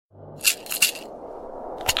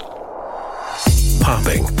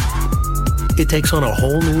It takes on a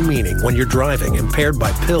whole new meaning when you're driving impaired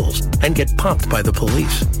by pills and get popped by the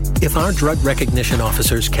police. If our drug recognition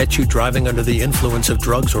officers catch you driving under the influence of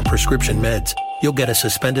drugs or prescription meds, you'll get a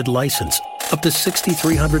suspended license, up to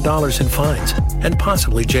 $6,300 in fines, and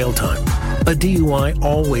possibly jail time. A DUI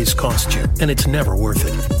always costs you, and it's never worth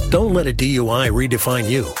it. Don't let a DUI redefine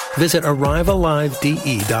you. Visit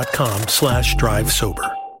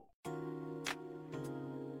arrivealivede.com/drivesober.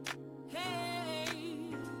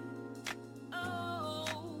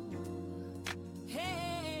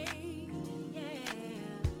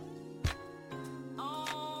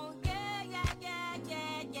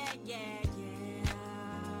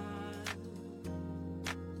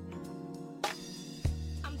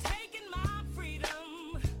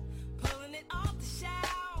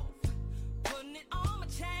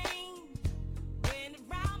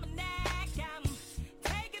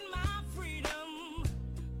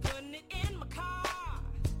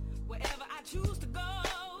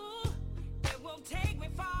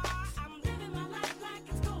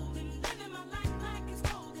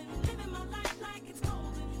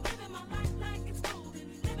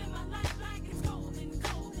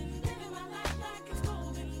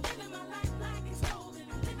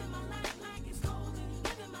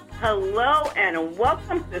 Hello and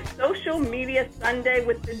welcome to Social Media Sunday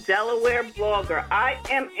with the Delaware Blogger. I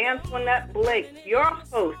am Antoinette Blake, your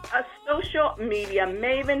host, a social media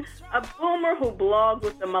maven, a boomer who blogs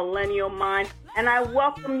with the millennial mind, and I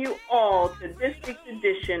welcome you all to this week's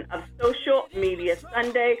edition of Social Media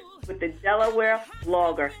Sunday with the Delaware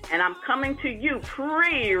Blogger. And I'm coming to you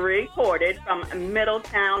pre-recorded from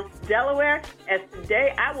Middletown, Delaware, as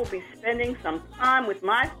today I will be spending some time with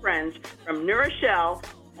my friends from New Rochelle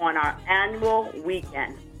on our annual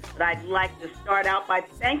weekend. But I'd like to start out by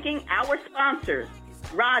thanking our sponsors,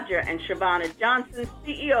 Roger and Shavonna Johnson,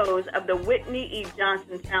 CEOs of the Whitney E.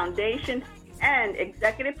 Johnson Foundation and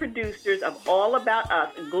executive producers of All About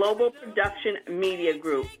Us Global Production Media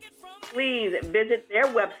Group. Please visit their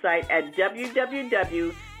website at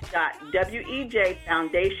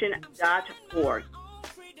www.wejfoundation.org.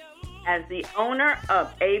 As the owner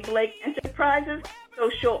of A. Blake Enterprises,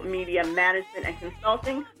 social media management and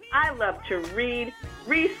consulting, I love to read,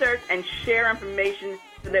 research, and share information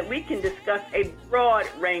so that we can discuss a broad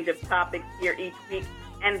range of topics here each week,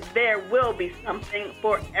 and there will be something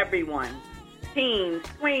for everyone. Teens,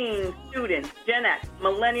 tweens, students, Gen X,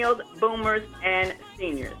 millennials, boomers, and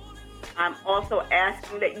seniors. I'm also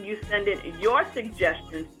asking that you send in your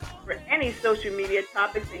suggestions for any social media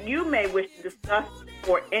topics that you may wish to discuss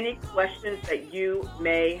or any questions that you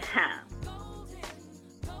may have.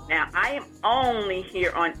 Now, I am only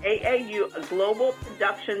here on AAU Global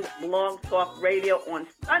Productions Blog Talk Radio on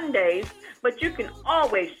Sundays, but you can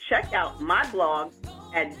always check out my blog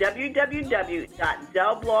at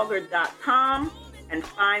www.delblogger.com and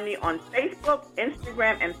find me on Facebook,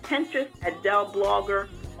 Instagram, and Pinterest at Del Blogger,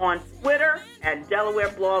 on Twitter at Delaware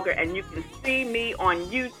Blogger, and you can see me on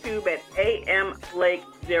YouTube at AM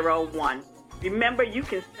Blake01. Remember, you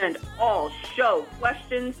can send all show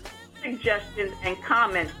questions, suggestions, and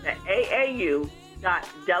comments to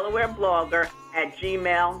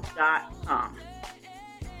aau.delawareblogger@gmail.com.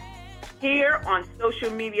 Here on Social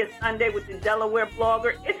Media Sunday with the Delaware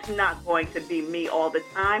Blogger, it's not going to be me all the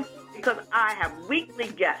time because I have weekly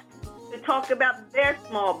guests to talk about their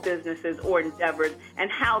small businesses or endeavors and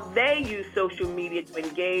how they use social media to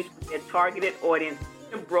engage with their targeted audience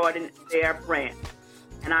to broaden their brand.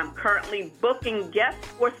 And I'm currently booking guests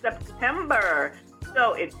for September.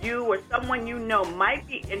 So if you or someone you know might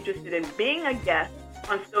be interested in being a guest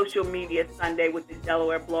on Social Media Sunday with the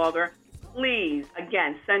Delaware Blogger, please,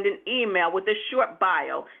 again, send an email with a short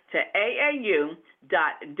bio to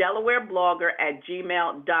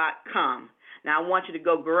aau.delawareblogger@gmail.com. Now, I want you to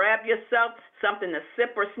go grab yourself something to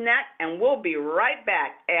sip or snack, and we'll be right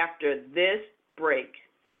back after this break.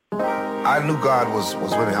 I knew God was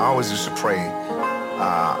with me. I always used to pray.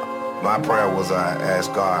 My prayer was I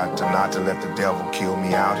asked God not to let the devil kill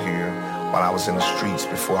me out here while I was in the streets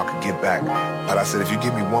before I could get back. But I said, if you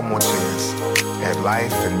give me one more chance at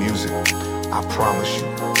life and music, I promise you,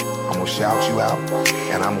 I'm going to shout you out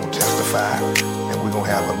and I'm going to testify and we're going to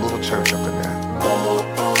have a little church up in there. I'm blessed.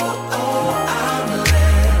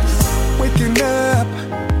 Waking up,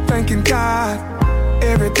 thanking God.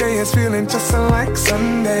 Every day is feeling just like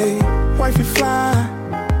Sunday. Wifey fly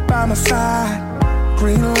by my side.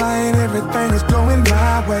 Green light, everything is going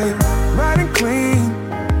my way. Riding clean,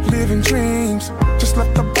 living dreams. Just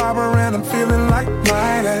left the barber and I'm feeling like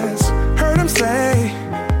Midas. Heard him say,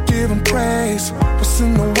 give him praise. What's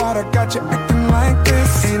in the water got you acting like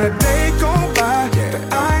this? Ain't a day go by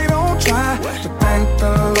that I don't try to thank the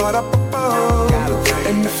Lord up above.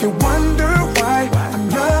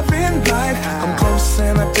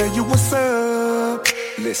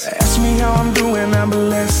 me how I'm doing, I'm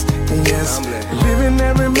blessed, yes. Living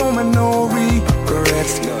every moment, no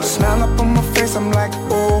regrets. Smile up on my face, I'm like,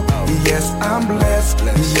 oh, yes, I'm blessed,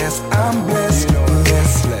 yes, I'm blessed,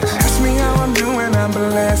 yes. Ask me how I'm doing, I'm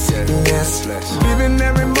blessed, yes. Living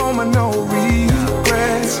every moment, no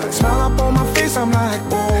regrets. Smile up on my face, I'm like,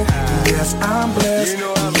 oh, yes, I'm blessed,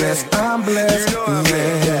 yes, I'm blessed,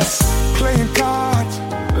 yes. Playing cards,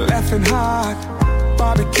 laughing hard,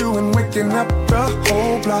 barbecuing, waking up the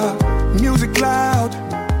whole block. Music loud,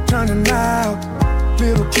 turning out.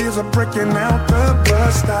 Little kids are breaking out the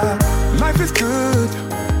bus stop. Life is good,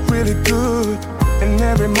 really good. And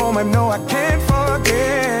every moment, no, I can't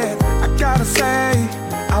forget. I gotta say,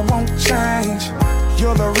 I won't change.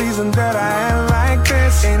 You're the reason that I am like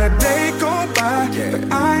this. Ain't a day go by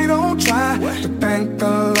that I don't try to thank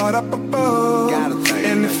the Lord up above.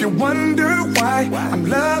 And if you wonder why I'm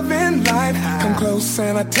loving life, come close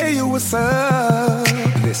and I tell you what's up.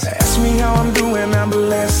 Ask me how I'm doing, I'm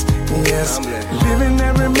blessed, yes. Living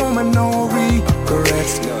every moment, no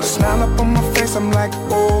regrets. Smile up on my face, I'm like,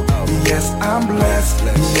 oh, yes, I'm blessed,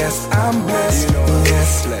 yes, I'm blessed,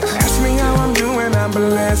 yes. Ask me how I'm doing, I'm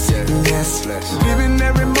blessed, yes. Living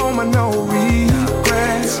every moment, no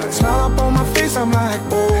regrets. Smile up on my face, I'm like,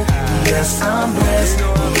 oh, yes, I'm blessed,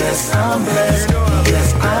 yes, I'm blessed,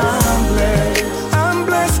 yes, I'm blessed. I'm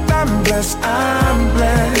blessed, I'm blessed, I'm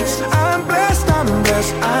blessed. I'm blessed, I'm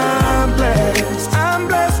blessed, I'm blessed. I'm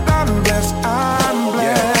blessed, I'm blessed, I'm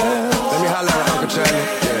blessed. Let me holler at Uncle Charlie.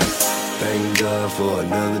 Yes. Thank God for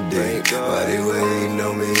another day. While they waiting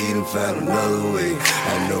on me, he done found another way. I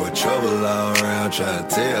know it's trouble all around, trying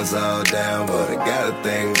to tear us all down, but I gotta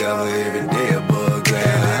thank God for every day above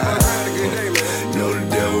ground. Know the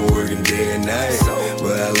devil working day and night,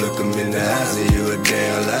 but I look him in the eye, say you a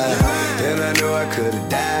damn lie. And I know I could've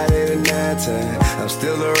died at a 9 time. I'm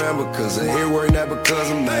still around because of his work, not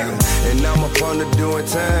because of mine. And I'm up on the doing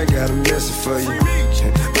time, got a message for you.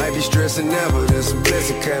 Might be stressing now, but there's a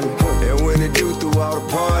blessing coming. And when it do through all the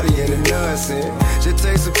party and the nonsense, just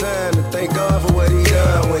take some time to thank God for what he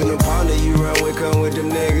done. When the partner you run with come with them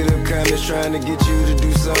negative comments, trying to get you to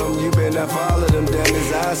do something, you better not follow them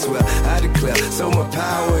dummies, I swear. I declare, so much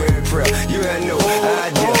power in prayer. You had no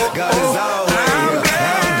idea, God is always here.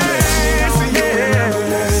 I'm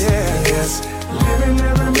blessed. Yes. Living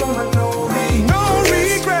every moment, no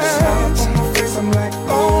regrets. Smile on my face, I'm like,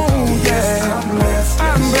 oh, yes, I'm blessed,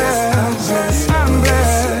 I'm blessed, I'm blessed, I'm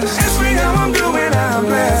blessed. Ask me how I'm doing, I'm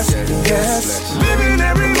blessed, yes. Living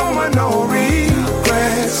every moment, no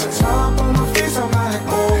regrets. Smile on my face, I'm like,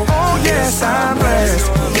 oh, yes, I'm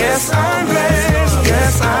blessed, yes, I'm blessed,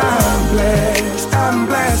 yes, I'm blessed, I'm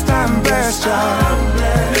blessed, I'm blessed, I'm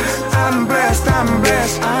blessed, I'm blessed, I'm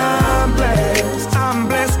blessed, I'm blessed, I'm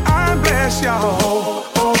blessed, I'm blessed, y'all.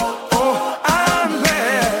 I'm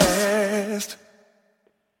blessed.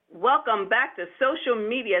 Welcome back to Social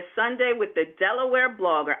Media Sunday with the Delaware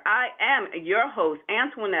Blogger. I am your host,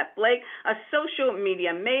 Antoinette Blake, a social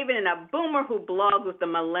media maven and a boomer who blogs with the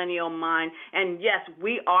millennial mind. And yes,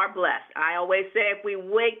 we are blessed. I always say if we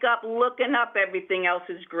wake up looking up, everything else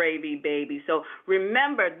is gravy, baby. So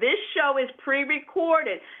remember, this show is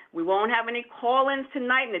pre-recorded. We won't have any call-ins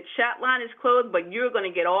tonight, and the chat line is closed, but you're going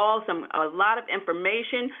to get a lot of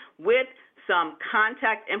information with some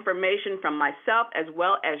contact information from myself as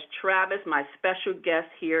well as Travis, my special guest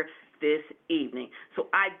here this evening. So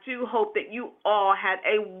I do hope that you all had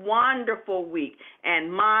a wonderful week,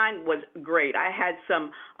 and mine was great. I had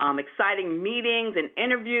some exciting meetings and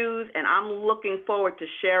interviews, and I'm looking forward to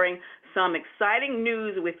sharing some exciting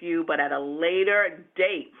news with you, but at a later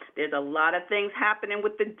date. There's a lot of things happening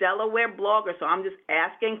with the Delaware Blogger, so I'm just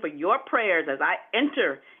asking for your prayers as I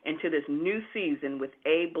enter into this new season with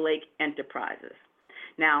A. Blake Enterprises.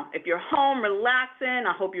 Now, if you're home relaxing,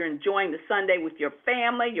 I hope you're enjoying the Sunday with your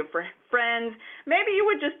family, your friends. Maybe you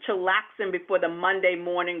were just chillaxing before the Monday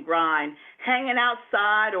morning grind, hanging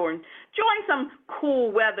outside or enjoying some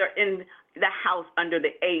cool weather in the house under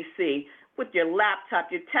the AC with your laptop,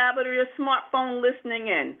 your tablet, or your smartphone listening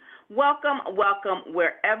in. Welcome, welcome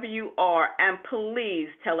wherever you are, and please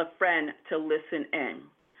tell a friend to listen in.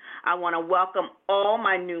 I want to welcome all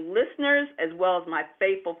my new listeners as well as my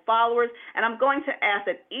faithful followers, and I'm going to ask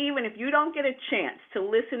that even if you don't get a chance to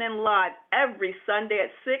listen in live every Sunday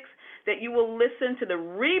at 6, that you will listen to the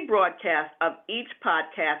rebroadcast of each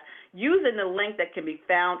podcast using the link that can be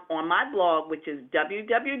found on my blog, which is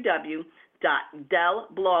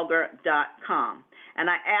www.delblogger.com. And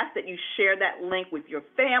I ask that you share that link with your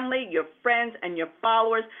family, your friends, and your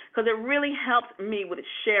followers, because it really helps me with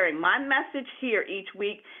sharing my message here each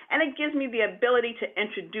week, and it gives me the ability to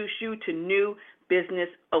introduce you to new business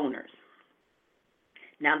owners.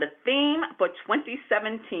 Now, the theme for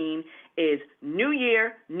 2017 is New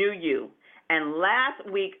Year, New You. And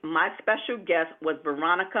last week, my special guest was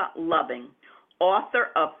Veronica Loving, author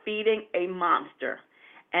of Feeding a Monster.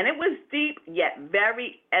 And it was deep yet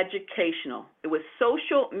very educational. It was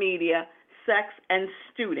social media, sex, and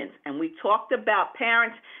students. And we talked about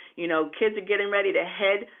parents, kids are getting ready to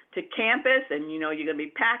head to campus, and, you're going to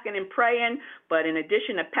be packing and praying. But in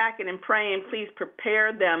addition to packing and praying, please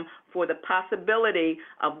prepare them for the possibility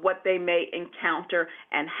of what they may encounter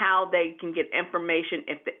and how they can get information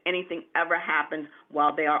if anything ever happens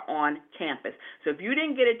while they are on campus. So if you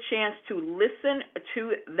didn't get a chance to listen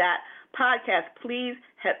to that podcast, please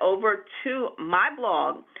head over to my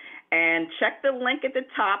blog and check the link at the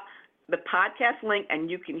top, the podcast link,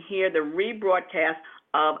 and you can hear the rebroadcast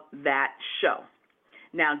of that show.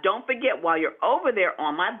 Now, don't forget, while you're over there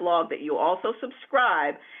on my blog, that you also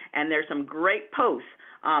subscribe, and there's some great posts.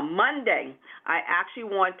 Monday, I actually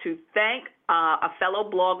want to thank a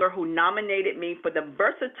fellow blogger who nominated me for the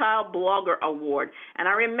Versatile Blogger Award. And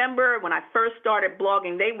I remember when I first started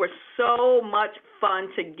blogging, they were so much fun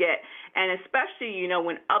to get. And especially,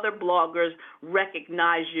 when other bloggers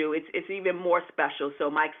recognize you, it's even more special.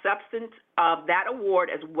 So my acceptance of that award,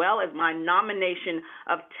 as well as my nomination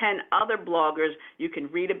of 10 other bloggers, you can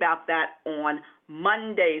read about that on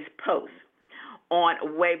Monday's post.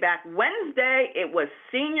 On Way Back Wednesday, it was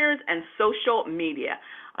seniors and social media.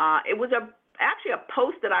 It was actually a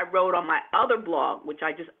post that I wrote on my other blog, which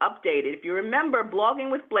I just updated. If you remember,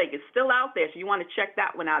 Blogging with Blake is still out there, so you want to check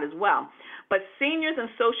that one out as well. But seniors and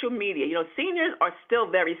social media, seniors are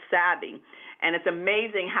still very savvy, and it's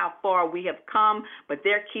amazing how far we have come, but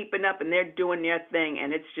they're keeping up and they're doing their thing,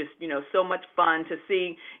 and it's just, so much fun to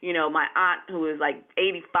see, my aunt who is like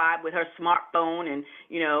 85 with her smartphone and,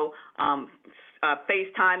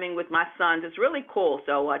 FaceTiming with my sons. It's really cool.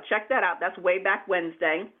 So check that out. That's Way Back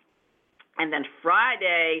Wednesday. And then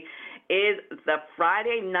Friday is the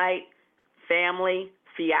Friday night family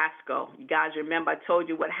fiasco. You guys remember I told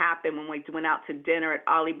you what happened when we went out to dinner at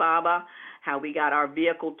Alibaba, how we got our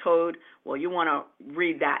vehicle towed? Well, you want to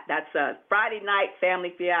read that. That's a Friday night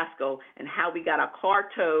family fiasco and how we got our car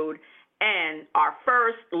towed and our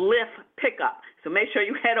first Lyft pickup. So make sure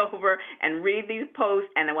you head over and read these posts.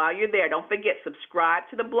 And while you're there, don't forget, subscribe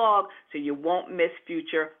to the blog so you won't miss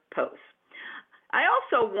future posts. I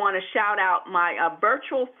also want to shout out my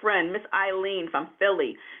virtual friend, Miss Eileen from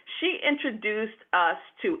Philly. She introduced us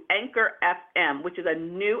to Anchor FM, which is a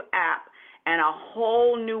new app and a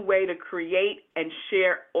whole new way to create and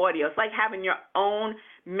share audio. It's like having your own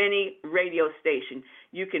mini radio station.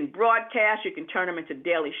 You can broadcast, you can turn them into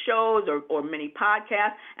daily shows or mini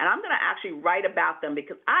podcasts, and I'm going to actually write about them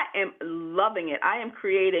because I am loving it. I am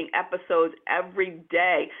creating episodes every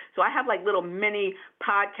day. So I have like little mini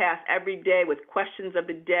podcasts every day with questions of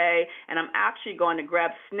the day, and I'm actually going to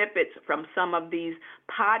grab snippets from some of these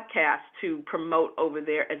podcasts to promote over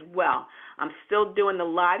there as well. I'm still doing the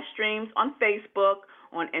live streams on Facebook,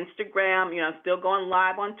 on Instagram, still going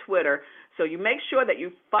live on Twitter. So you make sure that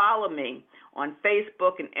you follow me on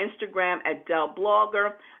Facebook and Instagram at Del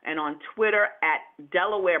Blogger and on Twitter at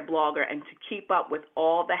Delaware Blogger, and to keep up with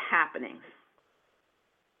all the happenings.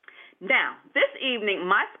 Now, this evening,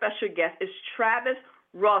 my special guest is Travis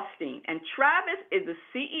Rothstein, and Travis is the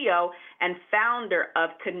CEO and founder of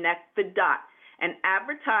Connect the Dot, an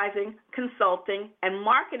advertising, consulting, and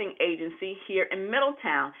marketing agency here in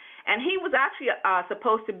Middletown. And he was actually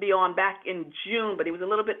supposed to be on back in June, but he was a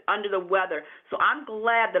little bit under the weather. So I'm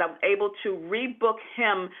glad that I was able to rebook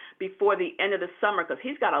him before the end of the summer because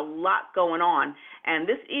he's got a lot going on. And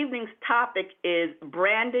this evening's topic is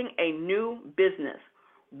branding a new business.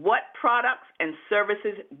 What products and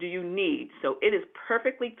services do you need? So it is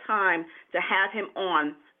perfectly timed to have him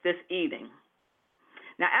on this evening.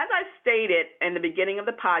 Now, as I stated in the beginning of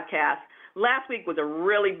the podcast, last week was a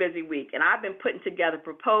really busy week, and I've been putting together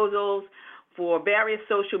proposals for various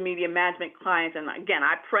social media management clients. And again,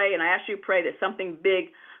 I pray and I ask you to pray that something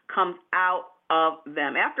big comes out of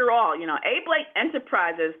them. After all, A. Blake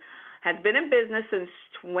Enterprises has been in business since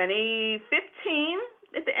 2015,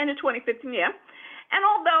 at the end of 2015, yeah. And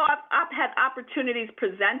although I've had opportunities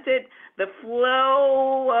presented, the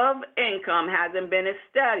flow of income hasn't been as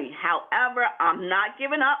steady. However, I'm not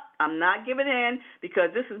giving up. I'm not giving in because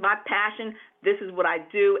this is my passion. This is what I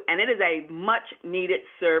do, and it is a much-needed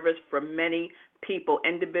service for many people,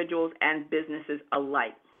 individuals and businesses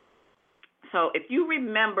alike. So if you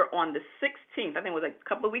remember on the 16th, I think it was like a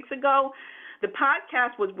couple of weeks ago, the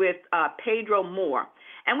podcast was with Pedro Moore,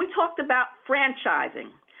 and we talked about franchising.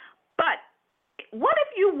 But what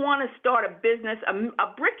if you want to start a business, a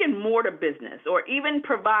brick and mortar business, or even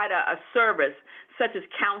provide a service such as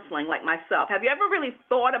counseling like myself? Have you ever really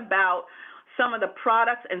thought about some of the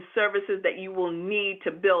products and services that you will need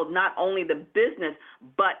to build not only the business,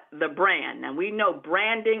 but the brand? Now, we know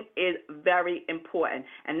branding is very important,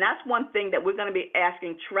 and that's one thing that we're going to be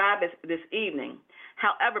asking Travis this evening.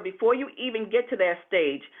 However, before you even get to that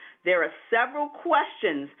stage, there are several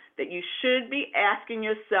questions that you should be asking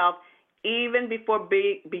yourself even before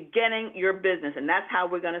beginning your business, and that's how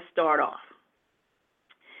we're going to start off.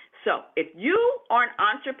 So if you are an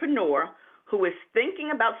entrepreneur who is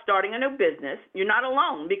thinking about starting a new business, you're not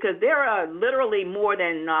alone, because there are literally more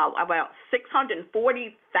than about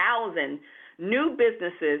 640,000 new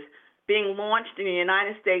businesses being launched in the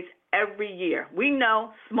United States every year. We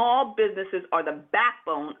know small businesses are the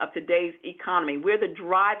backbone of today's economy. We're the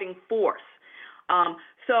driving force.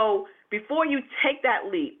 So before you take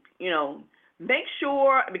that leap, make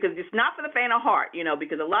sure, because it's not for the faint of heart,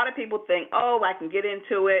 because a lot of people think, oh, I can get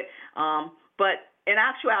into it. But in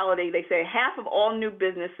actuality, they say half of all new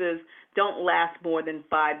businesses don't last more than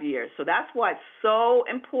 5 years. So that's why it's so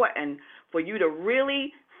important for you to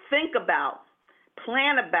really think about,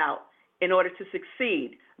 plan about, in order to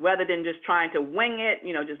succeed, rather than just trying to wing it,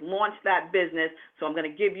 just launch that business. So I'm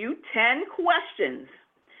going to give you 10 questions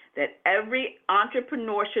that every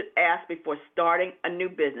entrepreneur should ask before starting a new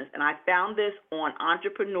business. And I found this on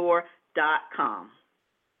entrepreneur.com.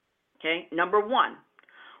 Okay, number 1,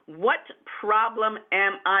 what problem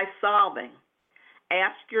am I solving?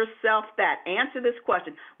 Ask yourself that. Answer this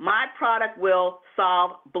question. My product will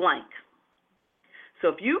solve blank. So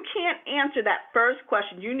if you can't answer that first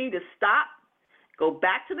question, you need to stop, go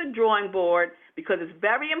back to the drawing board, because it's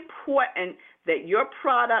very important that your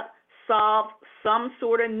product solves some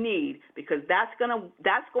sort of need, because that's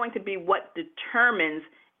going to be what determines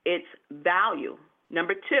its value.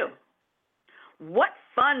 Number 2, what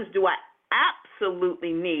funds do I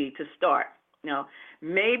absolutely need to start?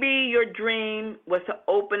 Maybe your dream was to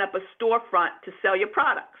open up a storefront to sell your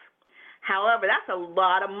products. However, that's a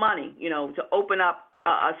lot of money, to open up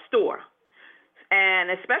a store, and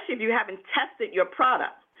especially if you haven't tested your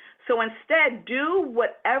product. So instead, do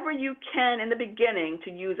whatever you can in the beginning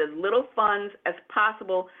to use as little funds as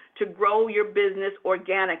possible to grow your business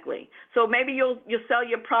organically. So maybe you'll sell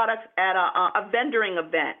your products at a vendoring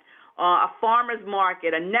event, a farmer's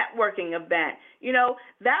market, a networking event.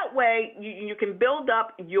 That way you can build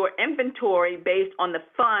up your inventory based on the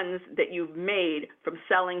funds that you've made from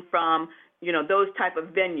selling from, those type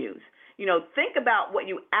of venues. Think about what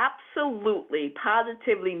you absolutely,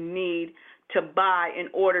 positively need to buy in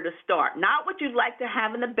order to start. Not what you'd like to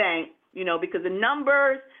have in the bank, because the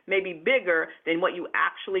numbers may be bigger than what you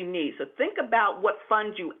actually need. So think about what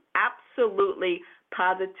funds you absolutely,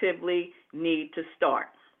 positively need to start.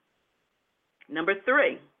 Number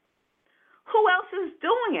 3, who else is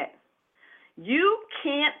doing it? You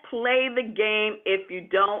can't play the game if you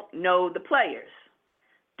don't know the players.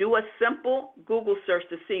 Do a simple Google search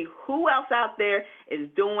to see who else out there is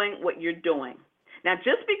doing what you're doing. Now,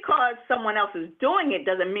 just because someone else is doing it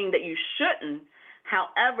doesn't mean that you shouldn't.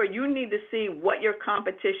 However, you need to see what your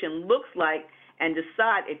competition looks like and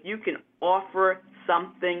decide if you can offer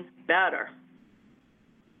something better.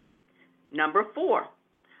 Number 4,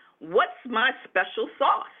 what's my special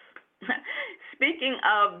sauce? Speaking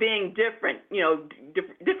of being different,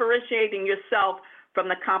 differentiating yourself from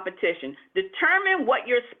the competition, determine what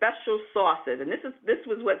your special sauce is. And this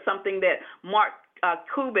was something that Mark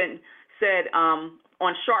Cuban said on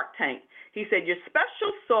Shark Tank. He said, your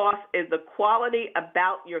special sauce is the quality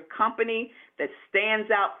about your company that stands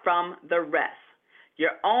out from the rest.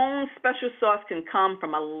 Your own special sauce can come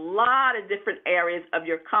from a lot of different areas of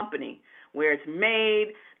your company, where it's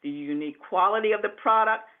made, the unique quality of the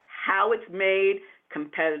product, how it's made,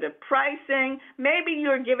 competitive pricing. Maybe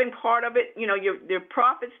you're giving part of it, your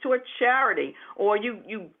profits to a charity, or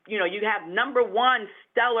you have number 1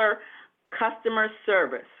 stellar customer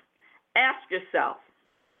service. Ask yourself,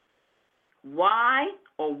 why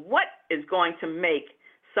or what is going to make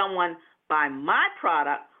someone buy my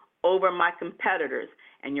product over my competitors?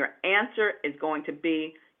 And your answer is going to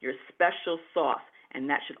be your special sauce, and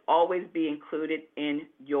that should always be included in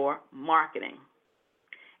your marketing.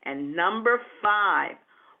 And number 5,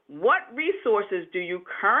 what resources do you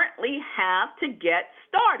currently have to get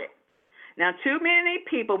started? Now, too many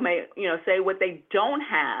people may, say what they don't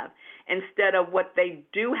have instead of what they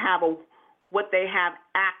do have or what they have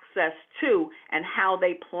access to and how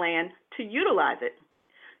they plan to utilize it.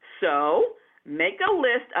 So make a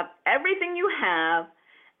list of everything you have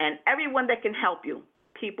and everyone that can help you.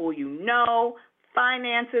 People you know,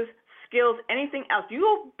 finances, skills, anything else, you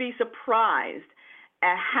will be surprised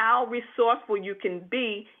at how resourceful you can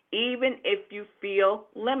be even if you feel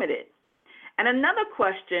limited. And another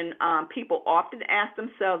question people often ask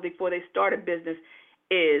themselves before they start a business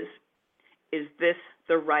is this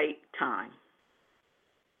the right time?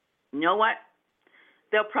 You know what?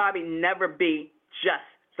 There'll probably never be just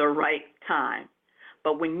the right time.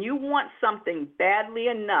 But when you want something badly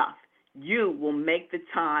enough, you will make the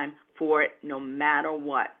time for it no matter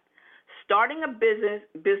what. Starting a business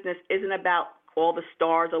isn't about all the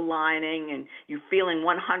stars aligning and you feeling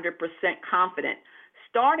 100% confident.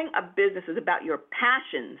 Starting a business is about your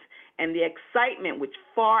passions and the excitement which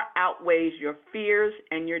far outweighs your fears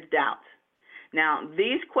and your doubts. Now,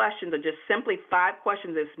 these questions are just simply 5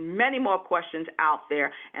 questions. There's many more questions out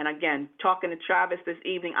there. And again, talking to Travis this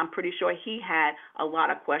evening, I'm pretty sure he had a lot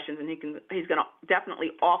of questions, and he's going to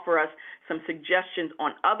definitely offer us some suggestions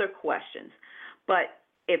on other questions. But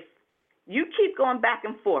if you keep going back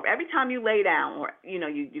and forth every time you lay down, or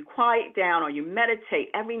you quiet down, or you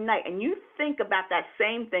meditate every night, and you think about that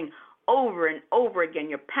same thing over and over again,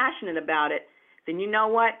 you're passionate about it, then you know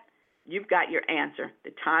what? You've got your answer.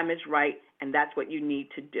 The time is right, and that's what you need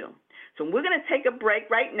to do. So we're going to take a break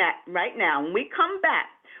right now. When we come back,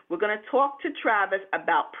 we're going to talk to Travis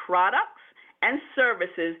about products and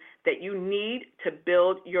services that you need to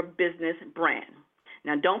build your business brand.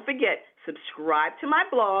 Now, don't forget, subscribe to my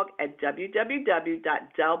blog at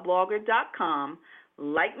www.delblogger.com.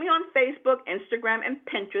 Like me on Facebook, Instagram, and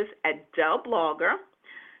Pinterest at Del Blogger.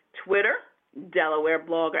 Twitter, Delaware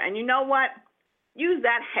Blogger. And you know what? Use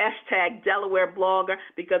that hashtag Delaware Blogger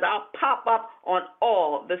because I'll pop up on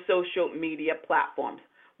all the social media platforms.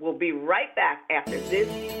 We'll be right back after this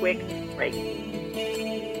quick break.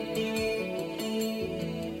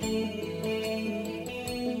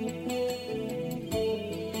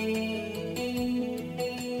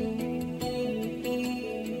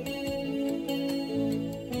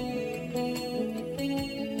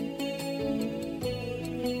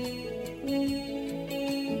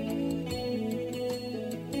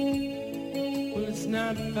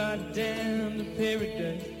 Not far down to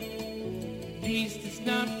paradise, at least it's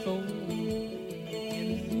not far.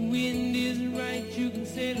 And if the wind isn't right, you can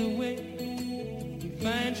sail away and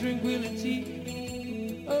find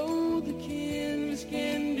tranquility. Oh, the canvas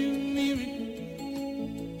can do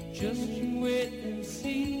miracles. Just you wait and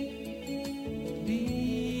see.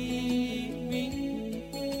 Believe me,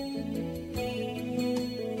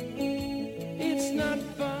 it's not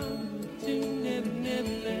far to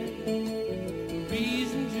Neverland.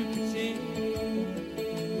 Reason to pretend.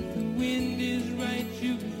 If the wind is right,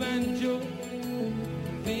 you can find the joy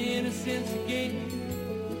of innocence again.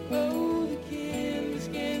 Oh, the canvas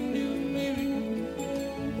can do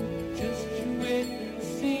miracles. Just you wait and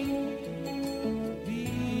see.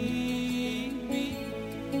 Believe me.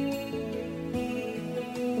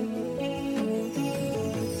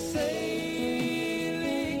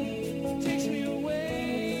 Sailing takes me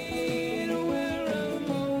away to where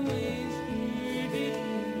I'm always hurting.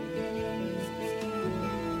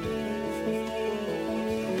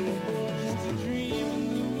 Just a dream in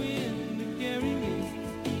the wind to carry me.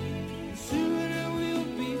 Soon I will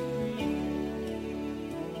be free.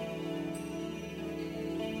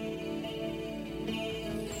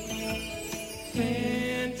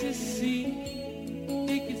 Fantasy,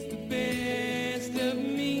 think it's the best of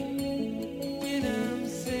me when I'm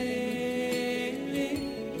sailing.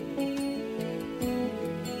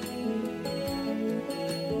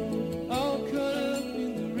 All caught up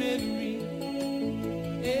in the reverie.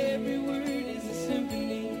 Every word is a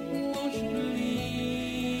symphony. Won't you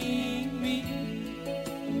believe me?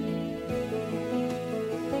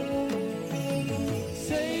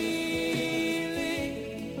 Sailing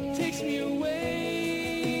takes me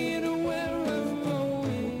away to where I'm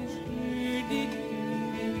always hurting.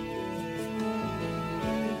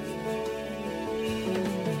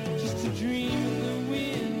 Just a dream in the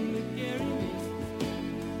wind to carry me.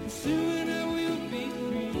 Soon I will be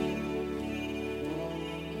free.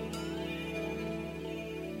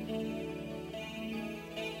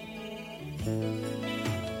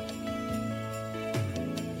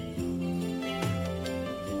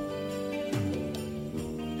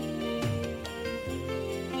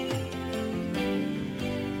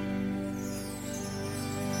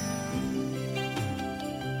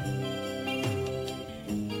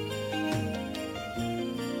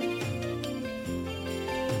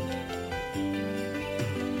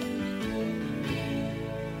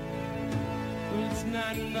 Well, it's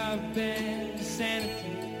not far back to Santa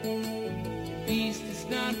Fe. East is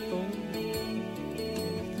not far.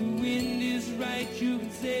 If the wind is right, you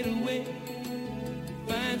can sail away.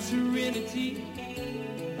 Find serenity.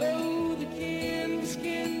 Oh, the canvas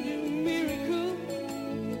can do miracle.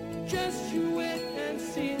 Just you wait and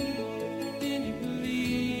see, then you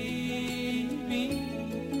believe me.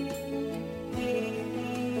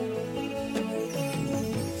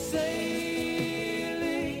 Sailing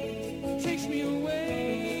takes me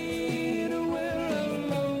away to where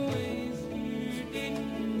I've always been.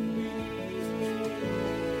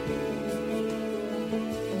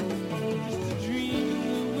 Just a dream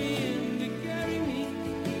of the wind to carry me.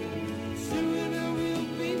 Soon I will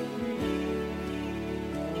be free.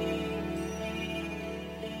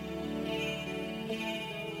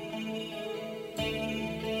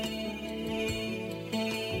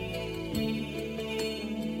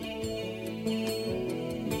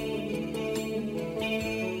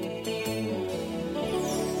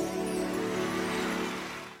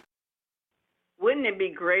 Wouldn't it be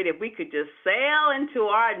great if we could just sail into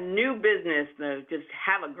our new business, just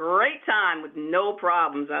have a great time with no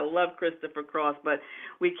problems? I love Christopher Cross, but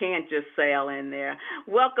we can't just sail in there.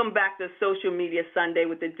 Welcome back to Social Media Sunday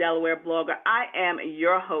with the Delaware Blogger. I am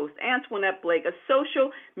your host, Antoinette Blake, a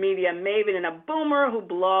social media maven and a boomer who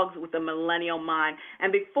blogs with a millennial mind.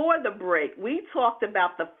 And before the break, we talked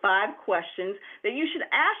about the 5 questions that you should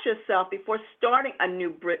ask yourself before starting a new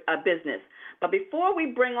business. But before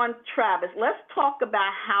we bring on Travis, let's talk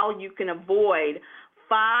about how you can avoid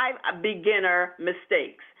 5 beginner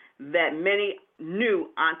mistakes that many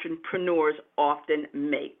new entrepreneurs often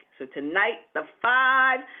make. So tonight, the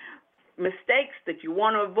 5 mistakes that you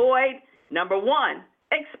want to avoid. Number 1,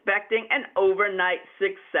 expecting an overnight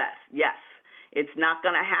success. Yes, it's not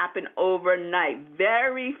going to happen overnight.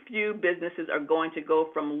 Very few businesses are going to go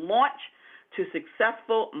from launch to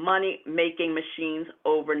successful money-making machines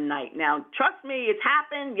overnight. Now, trust me, it's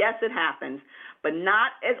happened. Yes, it happens, but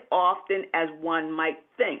not as often as one might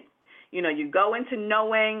think. You know, you go into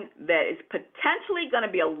knowing that it's potentially going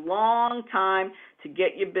to be a long time to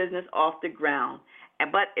get your business off the ground.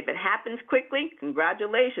 But if it happens quickly,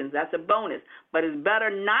 congratulations, that's a bonus. But it's better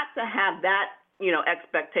not to have that,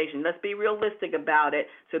 expectation. Let's be realistic about it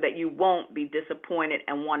so that you won't be disappointed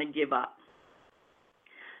and want to give up.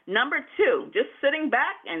 Number 2, just sitting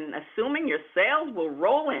back and assuming your sales will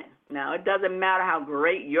roll in. Now, it doesn't matter how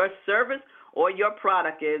great your service or your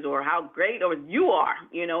product is or how great or you are,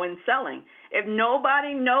 in selling. If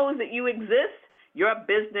nobody knows that you exist, your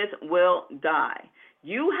business will die.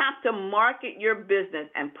 You have to market your business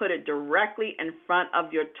and put it directly in front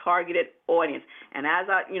of your targeted audience. And as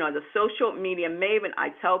as a social media maven, I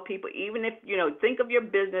tell people, even if, think of your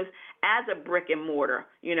business as a brick and mortar,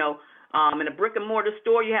 in a brick and mortar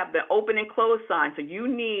store, you have the open and close sign. So you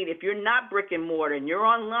need, if you're not brick and mortar and you're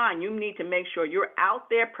online, you need to make sure you're out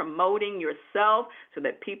there promoting yourself so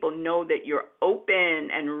that people know that you're open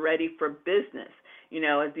and ready for business.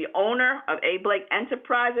 As the owner of A. Blake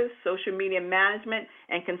Enterprises, social media management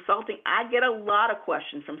and consulting, I get a lot of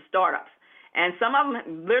questions from startups. And some of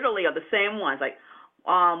them literally are the same ones. Like,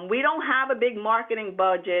 we don't have a big marketing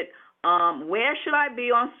budget. Where should I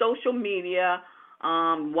be on social media?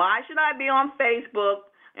 Why should I be on Facebook?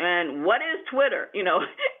 And what is Twitter?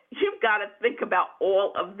 You've got to think about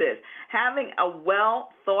all of this. Having a well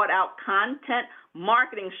thought out content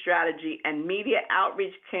marketing strategy and media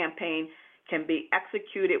outreach campaign can be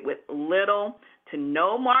executed with little to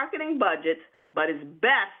no marketing budgets, but it's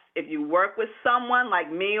best if you work with someone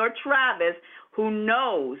like me or Travis who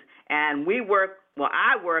knows. And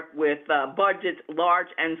I work with budgets large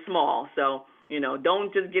and small. So,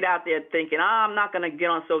 don't just get out there thinking, I'm not going to get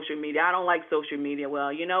on social media. I don't like social media.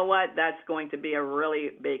 Well, you know what? That's going to be a really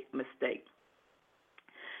big mistake.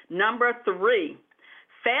 Number 3,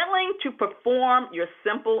 failing to perform your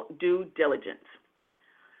simple due diligence.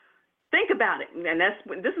 Think about it, and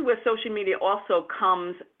this is where social media also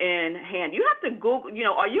comes in hand. You have to Google,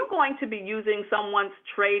 are you going to be using someone's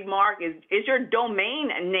trademark? Is your domain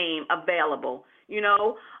name available? You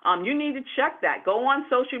need to check that. Go on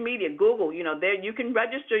social media, Google, there you can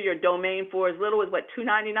register your domain for as little as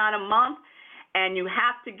 $2.99 a month, and you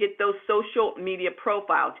have to get those social media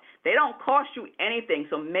profiles. They don't cost you anything,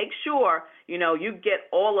 so make sure, you get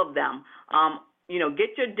all of them.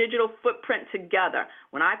 Get your digital footprint together.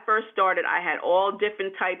 When I first started, I had all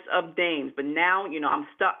different types of names, but now, I'm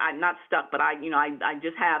stuck. I'm not stuck, but I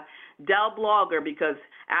just have Del Blogger because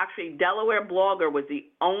actually Delaware Blogger was the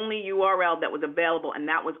only URL that was available, and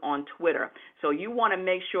that was on Twitter. So you want to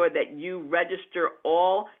make sure that you register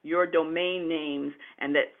all your domain names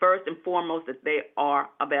and that first and foremost that they are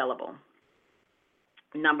available.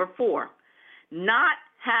 Number 4, not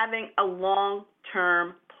having a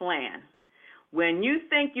long-term plan. When you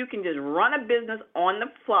think you can just run a business on the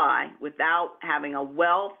fly without having a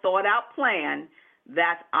well thought out plan,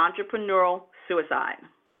 that's entrepreneurial suicide.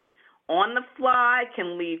 On the fly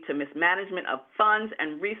can lead to mismanagement of funds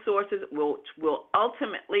and resources, which will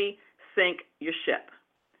ultimately sink your ship.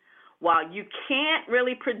 While you can't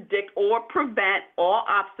really predict or prevent all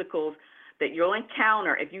obstacles that you'll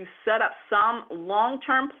encounter, if you set up some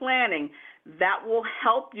long-term planning, that will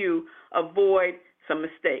help you avoid some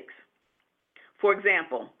mistakes. For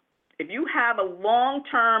example, if you have a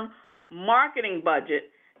long-term marketing budget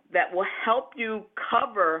that will help you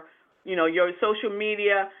cover, your social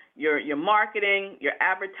media, your marketing, your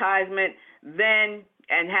advertisement, then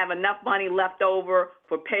and have enough money left over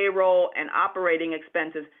for payroll and operating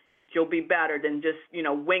expenses, you'll be better than just,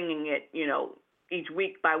 winging it, each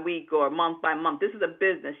week by week or month by month. This is a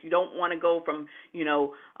business. You don't want to go from,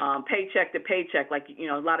 paycheck to paycheck like,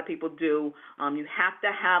 a lot of people do. You have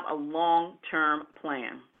to have a long-term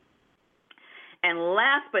plan. And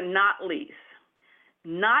last but not least,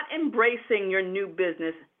 not embracing your new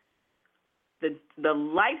business, the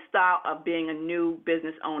lifestyle of being a new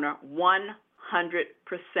business owner 100%.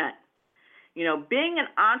 Being an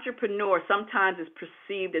entrepreneur sometimes is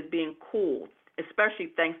perceived as being cool,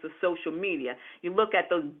 especially thanks to social media. You look at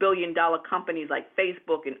those billion-dollar companies like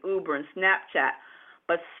Facebook and Uber and Snapchat,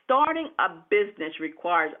 but starting a business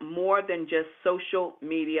requires more than just social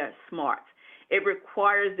media smarts. It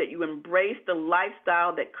requires that you embrace the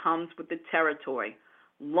lifestyle that comes with the territory: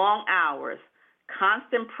 long hours,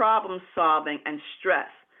 constant problem solving and stress,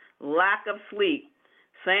 lack of sleep,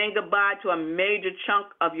 saying goodbye to a major chunk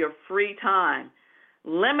of your free time,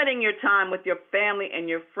 limiting your time with your family and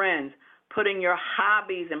your friends, putting your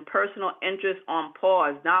hobbies and personal interests on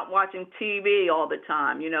pause, not watching TV all the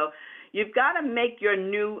time. You've got to make your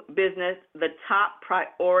new business the top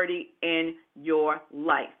priority in your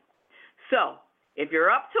life. So if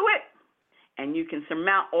you're up to it and you can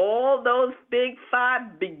surmount all those big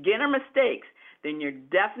 5 beginner mistakes, then you're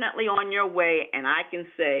definitely on your way, and I can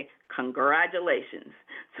say congratulations.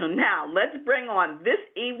 So now let's bring on this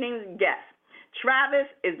evening's guest. Travis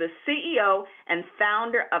is the CEO and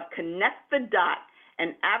founder of Connect the Dot,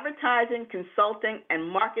 an advertising, consulting, and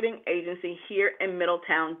marketing agency here in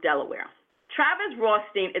Middletown, Delaware. Travis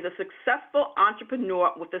Rothstein is a successful entrepreneur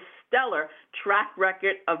with a stellar track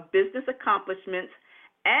record of business accomplishments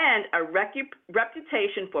and a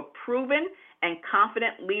reputation for proven and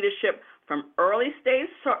confident leadership from early-stage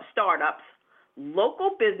startups,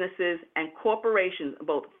 local businesses, and corporations,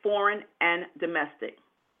 both foreign and domestic.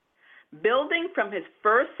 Building from his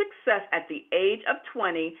first success at the age of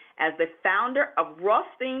 20 as the founder of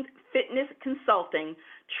Rothstein Fitness Consulting,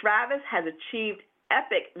 Travis has achieved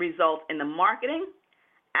epic results in the marketing,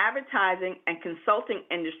 advertising, and consulting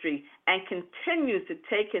industry and continues to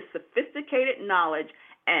take his sophisticated knowledge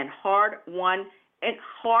and hard-won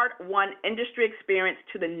industry experience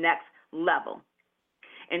to the next level.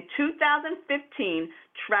 In 2015,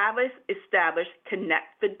 Travis established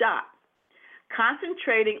Connect the Dot,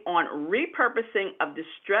 concentrating on repurposing of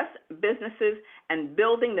distressed businesses and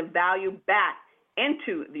building the value back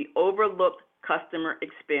into the overlooked customer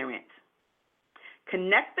experience.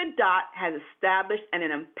 Connect the Dot has established an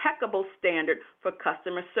impeccable standard for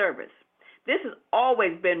customer service. This has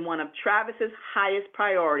always been one of Travis's highest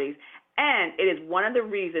priorities, and it is one of the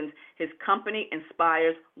reasons his company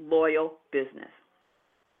inspires loyal business.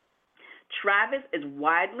 Travis is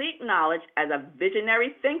widely acknowledged as a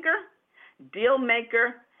visionary thinker, deal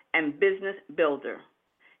maker, and business builder.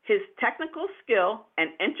 His technical skill and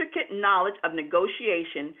intricate knowledge of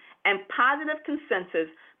negotiation and positive consensus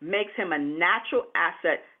makes him a natural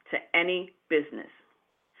asset to any business.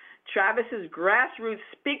 Travis's grassroots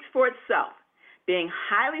speaks for itself, being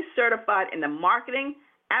highly certified in the marketing,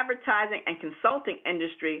 advertising, and consulting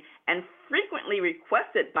industry, and frequently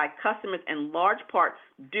requested by customers in large part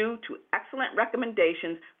due to excellent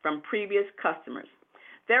recommendations from previous customers.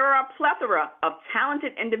 There are a plethora of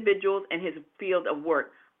talented individuals in his field of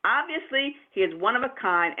work. Obviously, he is one of a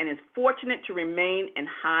kind and is fortunate to remain in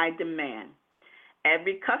high demand.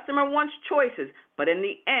 Every customer wants choices, but in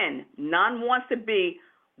the end, none wants to be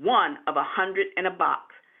one of 100 in a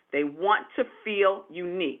box. They want to feel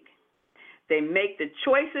unique. They make the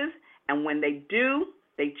choices, and when they do,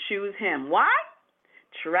 they choose him. Why?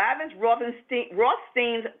 Travis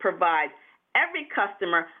Rothstein provides every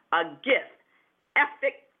customer a gift.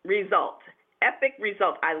 Epic results. Epic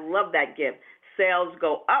results. I love that gift. Sales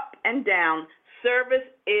go up and down. Service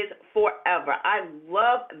is forever. I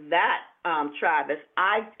love that, Travis.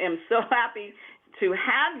 I am so happy to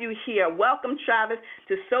have you here. Welcome, Travis,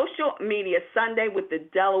 to Social Media Sunday with the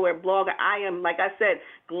Delaware Blogger. I am, like I said,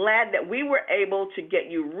 glad that we were able to get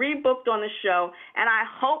you rebooked on the show, and I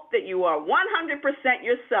hope that you are 100%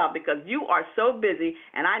 yourself because you are so busy,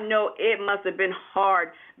 and I know it must have been hard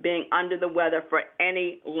being under the weather for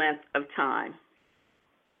any length of time.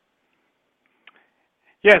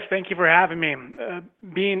 Yes, thank you for having me.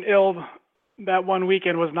 Being ill that one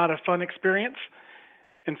weekend was not a fun experience.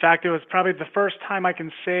 In fact, it was probably the first time I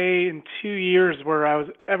can say in 2 years where I was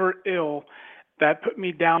ever ill that put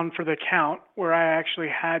me down for the count, where I actually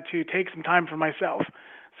had to take some time for myself.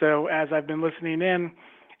 So as I've been listening in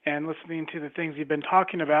and listening to the things you've been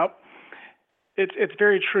talking about, it's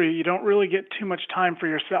very true. You don't really get too much time for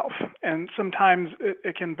yourself. And sometimes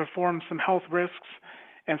it can perform some health risks,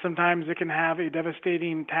 and sometimes it can have a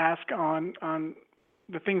devastating task on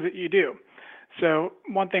the things that you do. So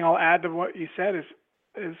one thing I'll add to what you said is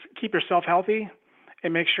keep yourself healthy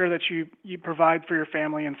and make sure that you provide for your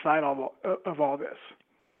family inside of all this.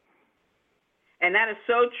 And that is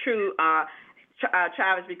so true,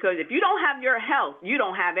 Travis, because if you don't have your health, you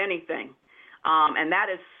don't have anything. And that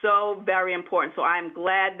is so very important. So I'm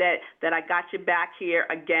glad that I got you back here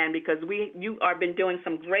again because you have been doing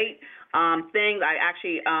some great things. I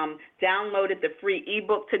actually downloaded the free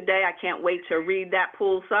ebook today. I can't wait to read that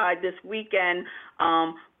poolside this weekend.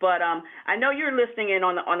 But I know you're listening in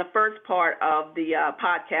on the first part of the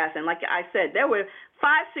podcast, and like I said, there were 5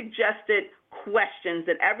 suggested questions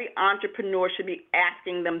that every entrepreneur should be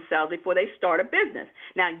asking themselves before they start a business.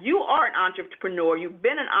 Now, you are an entrepreneur. You've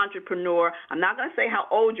been an entrepreneur. I'm not going to say how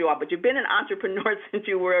old you are, but you've been an entrepreneur since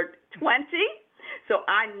you were 20. So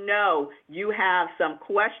I know you have some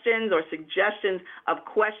questions or suggestions of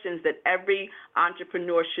questions that every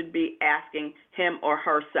entrepreneur should be asking him or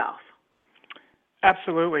herself.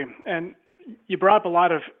 Absolutely. And you brought up a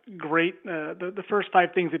lot of great, the first 5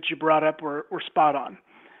 things that you brought up were spot on.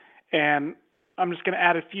 And I'm just going to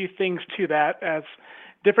add a few things to that as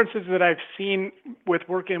differences that I've seen with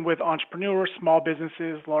working with entrepreneurs, small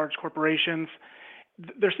businesses, large corporations.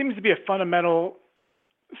 There seems to be a fundamental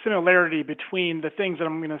similarity between the things that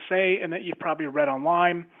I'm going to say and that you've probably read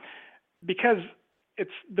online, because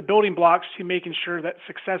it's the building blocks to making sure that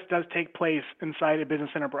success does take place inside a business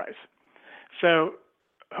enterprise. So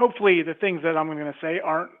hopefully the things that I'm going to say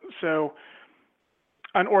aren't so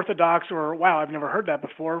unorthodox or, wow, I've never heard that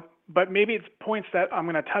before, but maybe it's points that I'm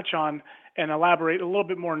going to touch on and elaborate a little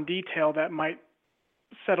bit more in detail that might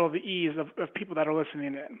settle the ease of people that are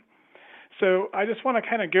listening in. So I just want to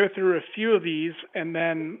kind of go through a few of these and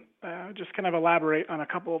then just kind of elaborate on a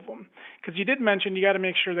couple of them. Because you did mention you got to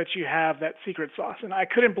make sure that you have that secret sauce, and I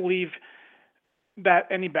couldn't believe that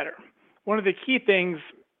any better. One of the key things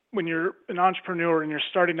when you're an entrepreneur and you're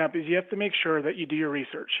starting up is you have to make sure that you do your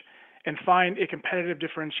research and find a competitive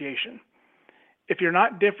differentiation. If you're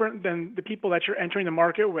not different than the people that you're entering the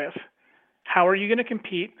market with, how are you going to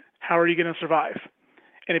compete? How are you going to survive?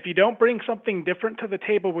 And if you don't bring something different to the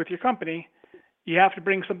table with your company, you have to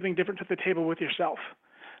bring something different to the table with yourself.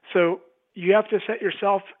 So you have to set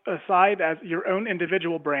yourself aside as your own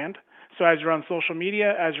individual brand. So as you're on social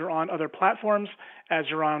media, as you're on other platforms, as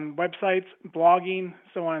you're on websites, blogging,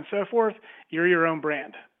 so on and so forth, you're your own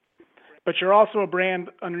brand. But you're also a brand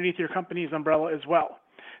underneath your company's umbrella as well.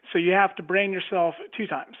 So you have to brand yourself 2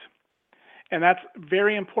 times. And that's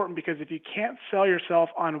very important because if you can't sell yourself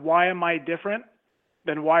on why am I different,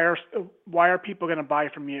 then why are people going to buy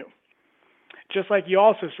from you? Just like you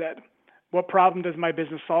also said, what problem does my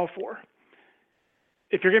business solve for?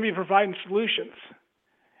 If you're going to be providing solutions,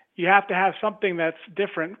 you have to have something that's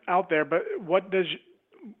different out there, but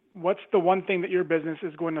what's the one thing that your business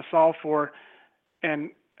is going to solve for, and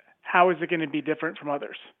how is it going to be different from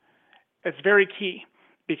others? It's very key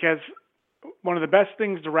because one of the best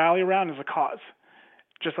things to rally around is a cause.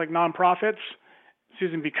 Just like nonprofits,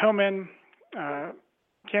 Susan B. Komen,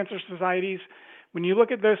 cancer societies, when you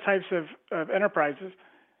look at those types of enterprises,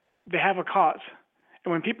 they have a cause.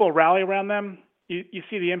 And when people rally around them, you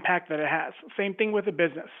see the impact that it has. Same thing with a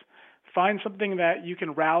business. Find something that you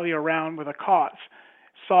can rally around with a cause.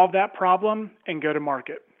 Solve that problem and go to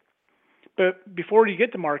market. But before you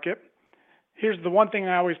get to market, here's the one thing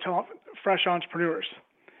I always tell fresh entrepreneurs.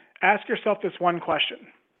 Ask yourself this one question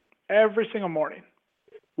every single morning.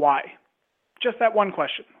 Why? Just that one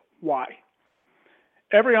question. Why?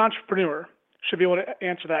 Every entrepreneur should be able to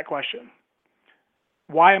answer that question.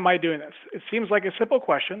 Why am I doing this? It seems like a simple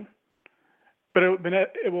question, but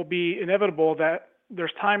it will be inevitable that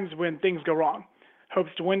there's times when things go wrong.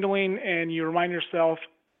 Hope's dwindling, and you remind yourself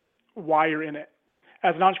why you're in it.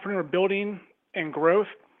 As an entrepreneur, building and growth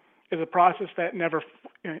is a process that never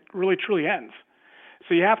really truly ends.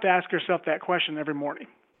 So you have to ask yourself that question every morning.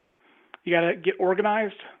 You got to get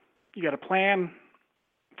organized. You got to plan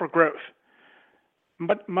for growth.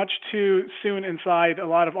 But much too soon inside a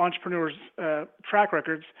lot of entrepreneurs' track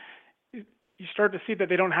records, you start to see that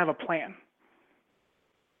they don't have a plan.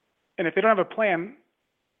 And if they don't have a plan,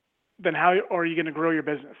 then how are you going to grow your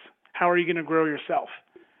business? How are you going to grow yourself?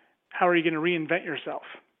 How are you going to reinvent yourself?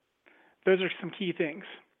 Those are some key things.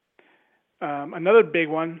 Another big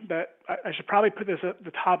one that I should probably put this at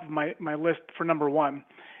the top of my list for number one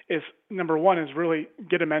is really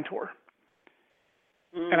get a mentor.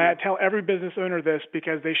 And I tell every business owner this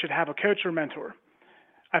because they should have a coach or mentor.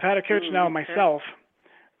 I've had a coach now myself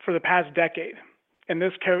for the past decade, and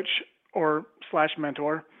this coach or /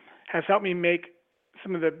 mentor has helped me make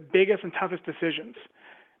some of the biggest and toughest decisions.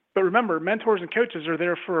 But remember, mentors and coaches are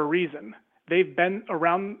there for a reason. They've been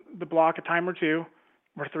around the block a time or two,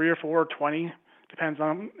 or 3 or 4 or 20, depends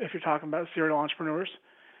on if you're talking about serial entrepreneurs.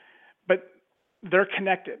 But they're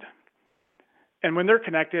connected. And when they're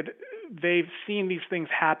connected, they've seen these things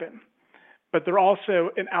happen. But they're also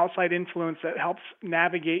an outside influence that helps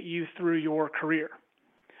navigate you through your career.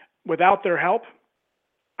 Without their help,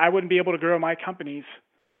 I wouldn't be able to grow my companies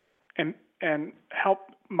and help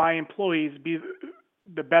my employees be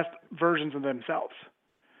the best versions of themselves.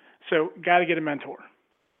 So got to get a mentor.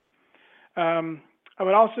 I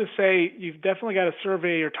would also say you've definitely got to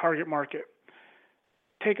survey your target market.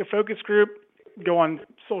 Take a focus group, go on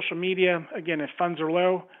social media, again, if funds are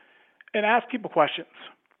low, and ask people questions.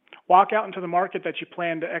 Walk out into the market that you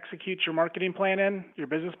plan to execute your marketing plan in, your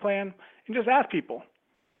business plan, and just ask people,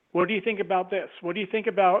 what do you think about this? What do you think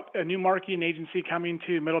about a new marketing agency coming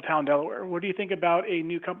to Middletown, Delaware? What do you think about a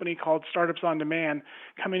new company called Startups on Demand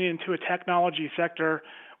coming into a technology sector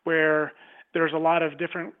where there's a lot of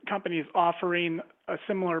different companies offering a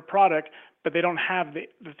similar product, but they don't have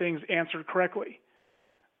the things answered correctly?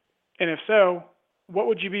 And if so, what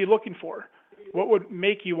would you be looking for? What would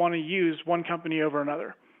make you want to use one company over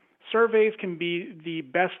another? Surveys can be the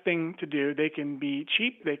best thing to do. They can be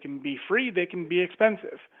cheap, they can be free, they can be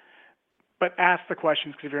expensive. But ask the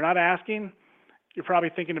questions, because if you're not asking, you're probably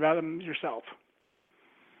thinking about them yourself.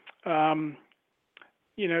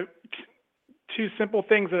 Two simple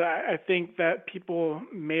things that I think that people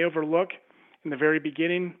may overlook in the very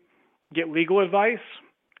beginning: get legal advice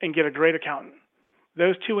and get a great accountant.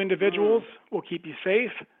 Those two individuals will keep you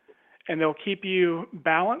safe, and they'll keep you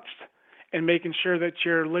balanced and making sure that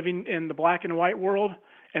you're living in the black and white world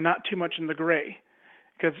and not too much in the gray,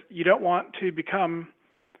 because you don't want to become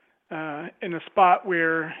in a spot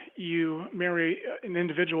where you marry an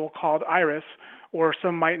individual called Iris, or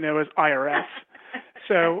some might know as IRS.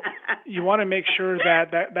 So you want to make sure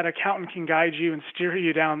that accountant can guide you and steer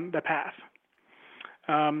you down the path.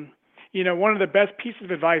 One of the best pieces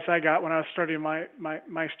of advice I got when I was starting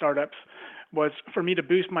my startups was for me to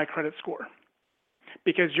boost my credit score,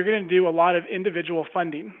 because you're going to do a lot of individual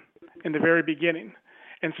funding in the very beginning.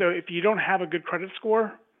 And so if you don't have a good credit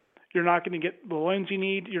score, you're not going to get the loans you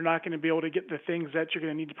need. You're not going to be able to get the things that you're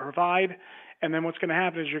going to need to provide. And then what's going to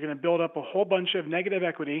happen is you're going to build up a whole bunch of negative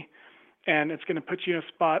equity, and it's going to put you in a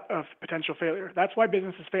spot of potential failure. That's why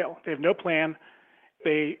businesses fail. They have no plan.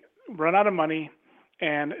 They run out of money,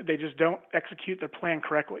 and they just don't execute their plan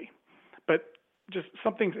correctly. But just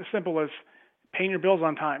something as simple as paying your bills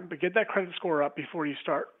on time, but get that credit score up before you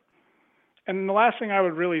start. And the last thing I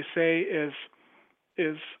would really say is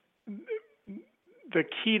the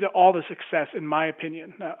key to all the success, in my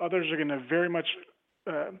opinion. Now, others are going to very much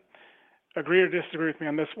agree or disagree with me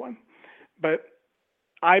on this one, but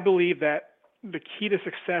I believe that the key to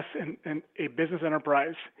success in a business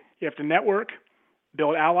enterprise, you have to network,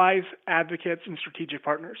 build allies, advocates, and strategic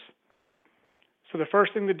partners. So the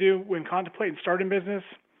first thing to do when contemplating starting business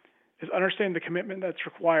is understand the commitment that's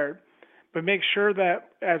required, but make sure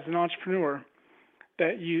that as an entrepreneur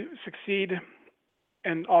that you succeed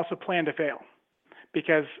and also plan to fail,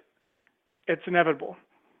 because it's inevitable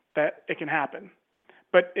that it can happen.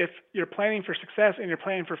 But if you're planning for success and you're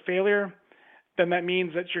planning for failure, then that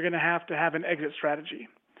means that you're going to have an exit strategy.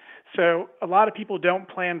 So a lot of people don't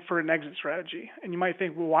plan for an exit strategy. And you might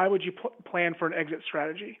think, well, why would you plan for an exit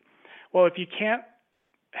strategy? Well, if you can't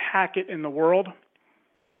hack it in the world,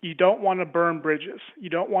 you don't want to burn bridges. You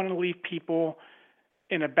don't want to leave people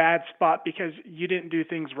in a bad spot because you didn't do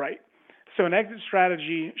things right. So an exit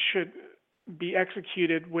strategy should be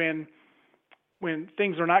executed when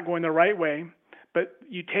things are not going the right way, but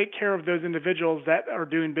you take care of those individuals that are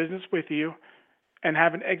doing business with you and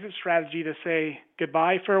have an exit strategy to say,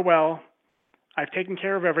 goodbye, farewell, I've taken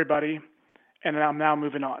care of everybody, and I'm now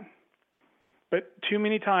moving on. But too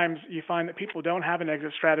many times you find that people don't have an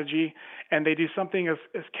exit strategy, and they do something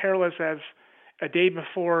as careless as a day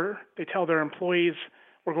before they tell their employees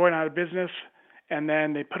we're going out of business, and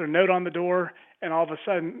then they put a note on the door, and all of a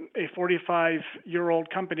sudden a 45-year-old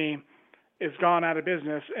company is gone out of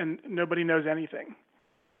business and nobody knows anything.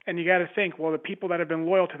 And you got to think, well, the people that have been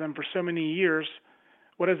loyal to them for so many years,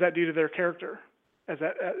 what does that do to their character as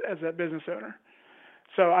that business owner?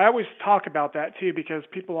 So I always talk about that too, because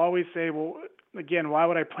people always say, well, again, why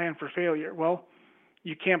would I plan for failure? Well,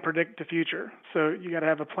 you can't predict the future, so you got to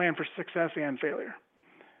have a plan for success and failure.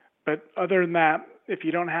 But other than that, if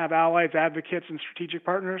you don't have allies, advocates, and strategic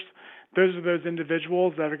partners, those are those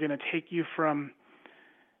individuals that are going to take you from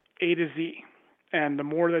A to Z. And the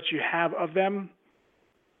more that you have of them,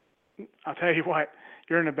 I'll tell you what,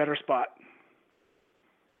 you're in a better spot.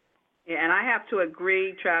 Yeah, and I have to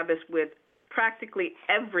agree, Travis, with practically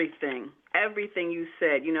everything you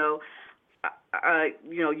said. Your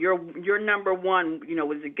number one,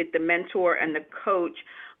 was to get the mentor and the coach.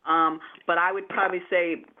 But I would probably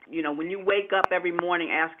say, when you wake up every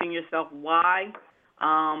morning asking yourself why,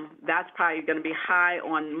 that's probably going to be high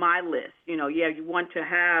on my list. You want to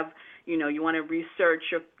have, you want to research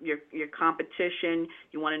your competition.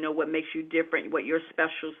 You want to know what makes you different, what your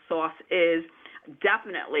special sauce is.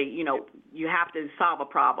 Definitely, you have to solve a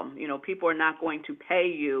problem. People are not going to pay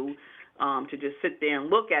you to just sit there and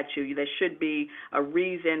look at you. There should be a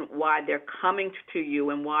reason why they're coming to you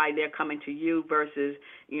and why they're coming to you versus,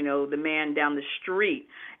 the man down the street.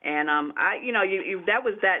 And that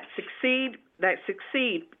was that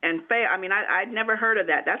succeed and fail. I mean, I'd never heard of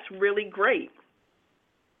that. That's really great.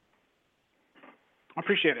 I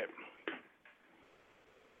appreciate it.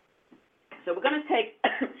 So we're going to take,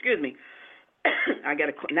 excuse me, I get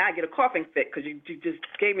a coughing fit because you just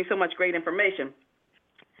gave me so much great information.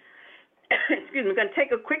 Excuse me, we're going to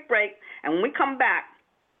take a quick break, and when we come back,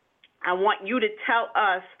 I want you to tell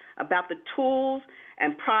us about the tools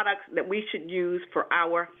and products that we should use for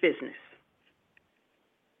our business.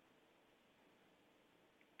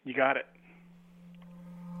 You got it.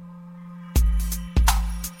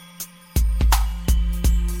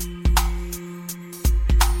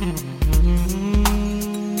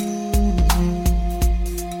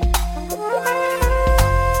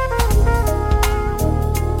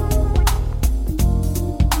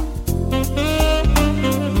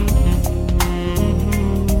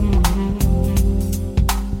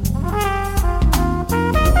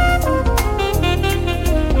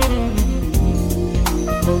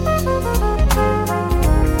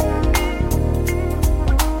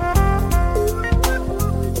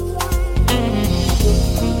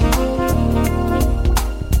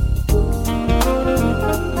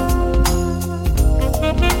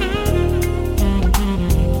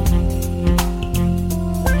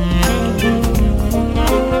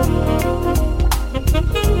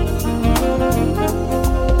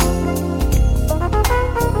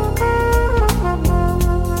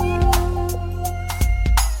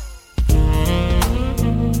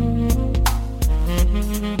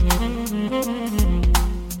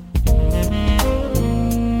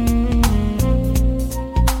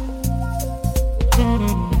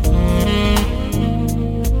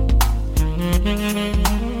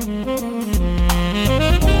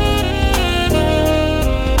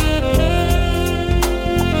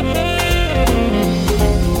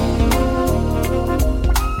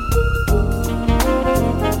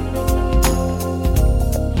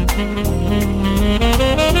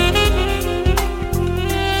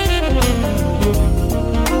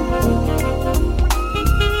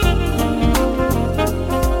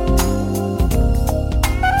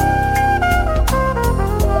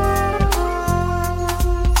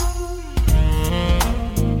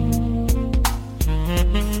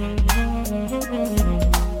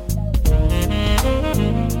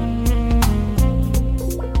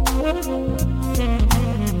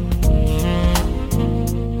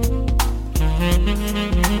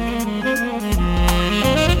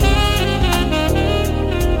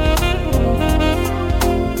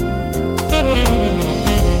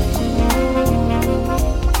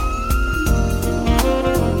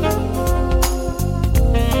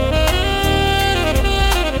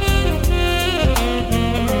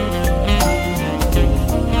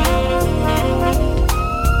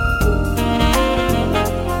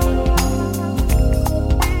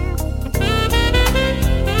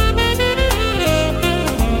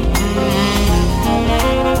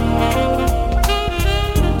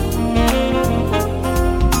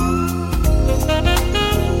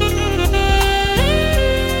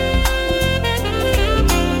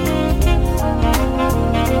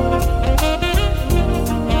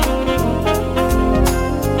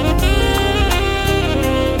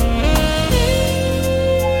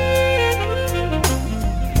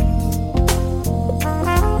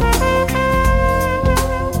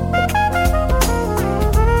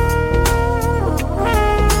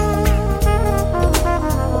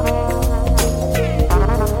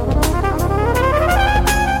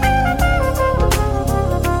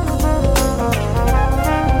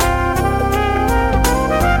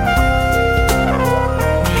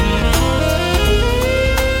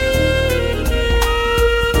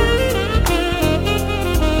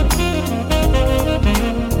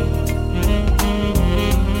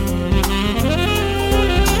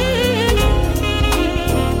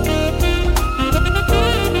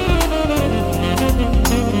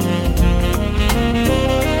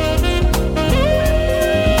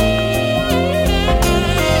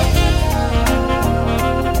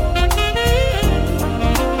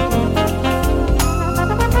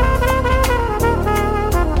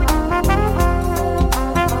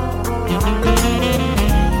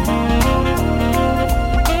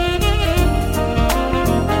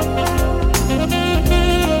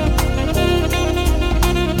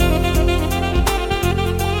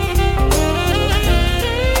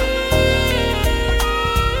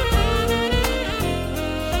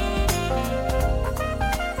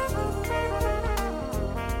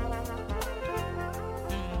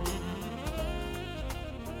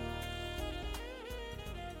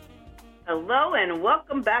 Hello and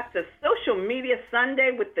welcome back to Social Media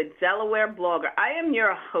Sunday with the Delaware Blogger. I am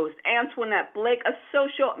your host, Antoinette Blake, a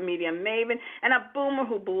social media maven and a boomer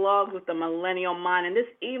who blogs with the millennial mind. And this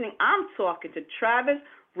evening, I'm talking to Travis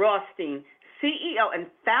Rothstein, CEO and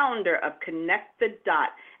founder of Connect the Dot,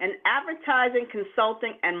 an advertising,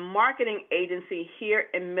 consulting, and marketing agency here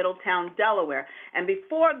in Middletown, Delaware. And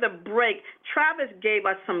before the break, Travis gave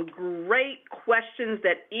us some great questions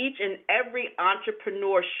that each and every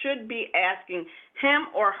entrepreneur should be asking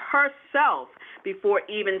him or herself before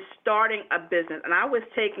even starting a business. And I was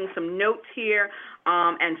taking some notes here.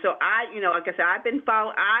 And so like I said,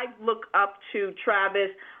 I look up to Travis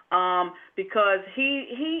because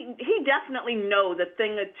he definitely knows a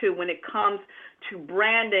thing or two when it comes to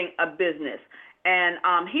branding a business. And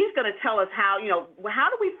he's going to tell us how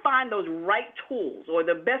do we find those right tools or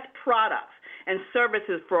the best products and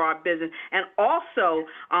services for our business, and also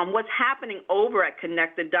what's happening over at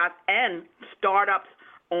Connect the Dots and startups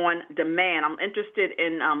on demand. I'm interested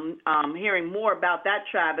in hearing more about that,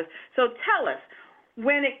 Travis. So tell us,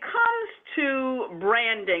 when it comes to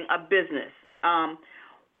branding a business,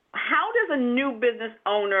 how does a new business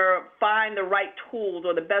owner find the right tools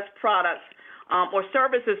or the best products or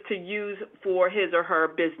services to use for his or her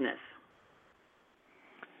business?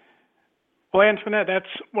 Well, Antoinette, that's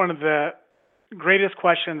one of the greatest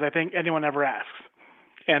questions I think anyone ever asks.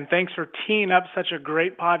 And thanks for teeing up such a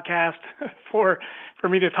great podcast for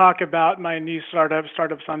me to talk about my new startup,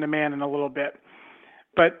 Startups on Demand, in a little bit.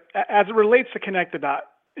 But as it relates to Connect the Dot,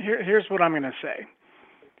 here's what I'm going to say.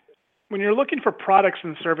 When you're looking for products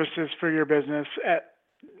and services for your business at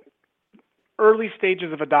early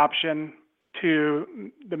stages of adoption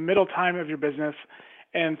to the middle time of your business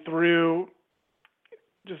and through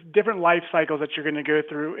just different life cycles that you're going to go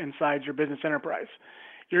through inside your business enterprise,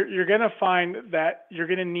 you're going to find that you're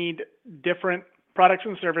going to need different products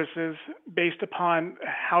and services based upon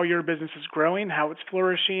how your business is growing, how it's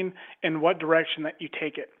flourishing, and what direction that you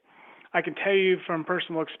take it. I can tell you from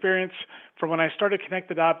personal experience, from when I started Connect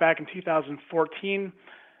the Dot back in 2014,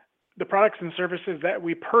 the products and services that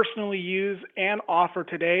we personally use and offer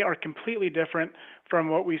today are completely different from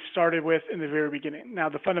what we started with in the very beginning. Now,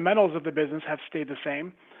 the fundamentals of the business have stayed the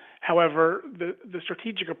same. However, the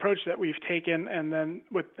strategic approach that we've taken and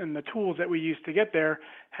the tools that we use to get there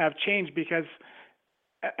have changed because,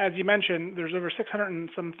 as you mentioned, there's over 600 and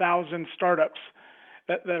some thousand startups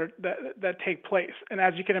that take place. And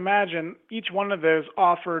as you can imagine, each one of those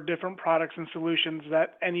offer different products and solutions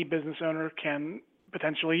that any business owner can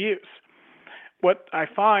potentially use. What I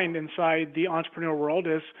find inside the entrepreneur world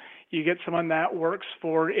is you get someone that works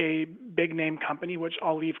for a big name company, which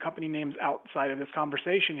I'll leave company names outside of this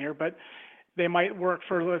conversation here, but they might work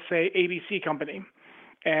for, let's say, ABC Company,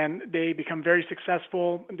 and they become very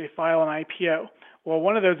successful, and they file an IPO. Well,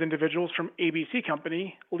 one of those individuals from ABC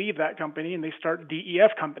Company leave that company and they start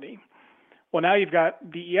DEF Company. Well, now you've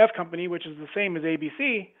got DEF Company, which is the same as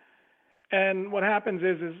ABC, and what happens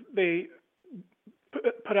is they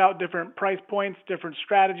put out different price points, different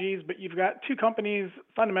strategies, but you've got two companies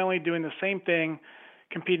fundamentally doing the same thing,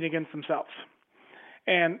 competing against themselves.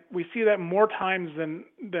 And we see that more times than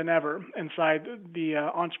ever inside the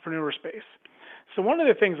entrepreneur space. So one of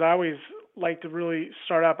the things I always like to really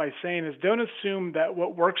start out by saying is don't assume that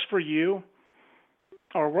what works for you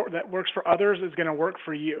or that works for others is going to work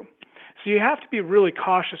for you. So you have to be really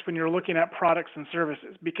cautious when you're looking at products and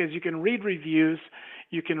services because you can read reviews,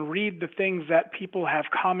 you can read the things that people have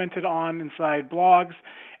commented on inside blogs,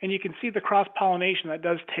 and you can see the cross-pollination that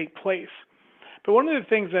does take place. But one of the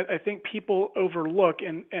things that I think people overlook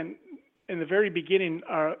and in the very beginning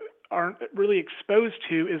aren't really exposed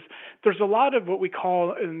to is there's a lot of what we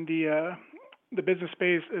call in the business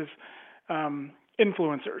space is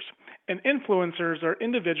influencers. And influencers are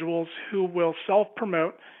individuals who will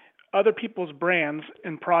self-promote other people's brands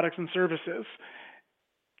and products and services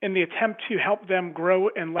in the attempt to help them grow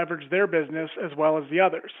and leverage their business as well as the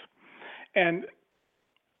others. And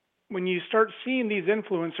when you start seeing these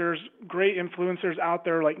influencers, great influencers out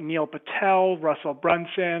there like Neil Patel, Russell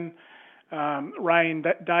Brunson, Ryan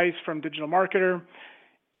Deiss from Digital Marketer,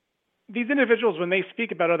 these individuals, when they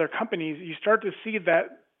speak about other companies, you start to see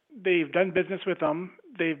that they've done business with them,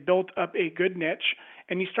 they've built up a good niche,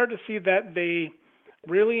 and you start to see that they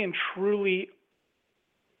really and truly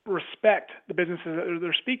respect the businesses that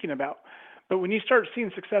they're speaking about. But when you start seeing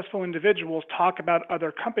successful individuals talk about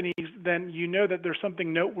other companies, then you know that there's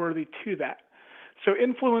something noteworthy to that. So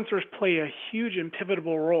influencers play a huge and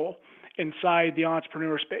pivotal role inside the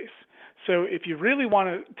entrepreneur space. So if you really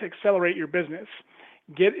want to accelerate your business,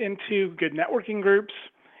 get into good networking groups,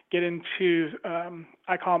 get into,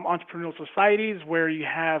 I call them entrepreneurial societies, where you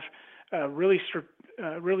have really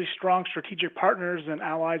strong strategic partners and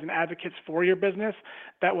allies and advocates for your business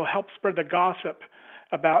that will help spread the gossip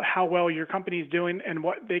about how well your company is doing and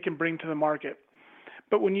what they can bring to the market.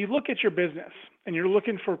 But when you look at your business and you're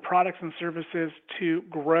looking for products and services to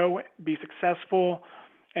grow, be successful,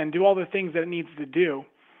 and do all the things that it needs to do,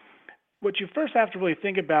 what you first have to really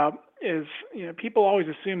think about is, people always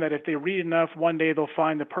assume that if they read enough, one day they'll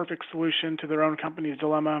find the perfect solution to their own company's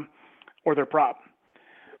dilemma or their problem.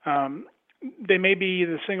 They may be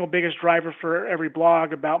the single biggest driver for every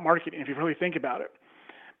blog about marketing, if you really think about it.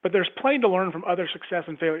 But there's plenty to learn from other success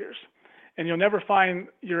and failures. And you'll never find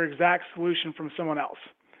your exact solution from someone else.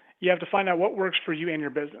 You have to find out what works for you and your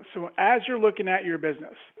business. So as you're looking at your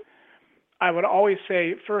business, I would always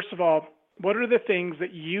say, first of all, what are the things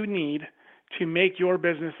that you need to make your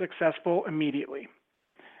business successful immediately?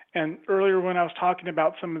 And earlier when I was talking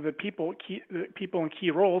about some of the people in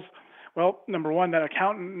key roles, well, number one, that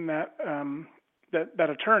accountant and that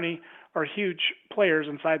attorney are huge players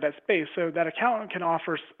inside that space. So that accountant can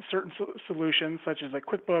offer certain solutions, such as like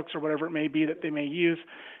QuickBooks or whatever it may be that they may use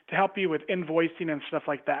to help you with invoicing and stuff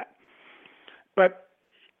like that. But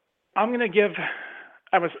I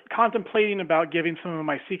was contemplating about giving some of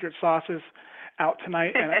my secret sauces out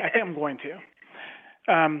tonight, and I think I'm going to.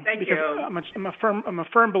 Thank you. I'm a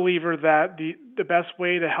firm believer that the best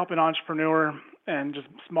way to help an entrepreneur and just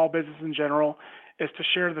small business in general is to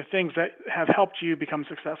share the things that have helped you become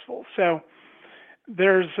successful. So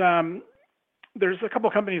there's a couple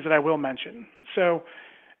of companies that I will mention. So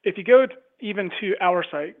if you go even to our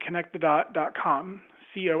site, connectthedot.com,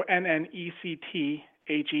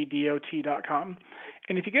 CONNECTHEDOT.com,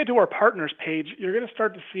 and if you go to our partners page, you're going to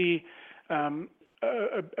start to see a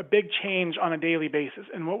big change on a daily basis.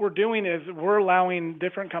 And what we're doing is we're allowing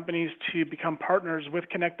different companies to become partners with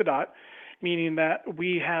Connect the Dot, meaning that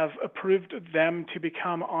we have approved them to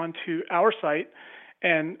become onto our site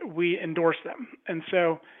and we endorse them. And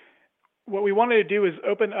so what we wanted to do is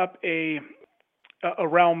open up a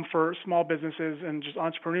realm for small businesses and just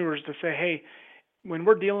entrepreneurs to say, hey, when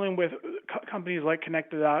we're dealing with companies like Connect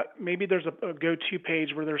the Dot, maybe there's a go-to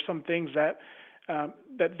page where there's some things that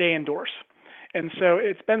they endorse. And so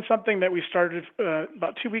it's been something that we started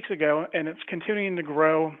about 2 weeks ago, and it's continuing to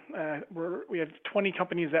grow. We have 20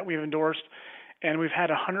 companies that we've endorsed, and we've had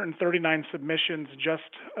 139 submissions just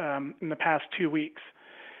in the past 2 weeks.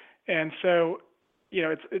 And so,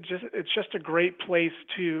 it's just a great place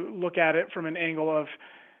to look at it from an angle of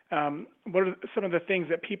what are some of the things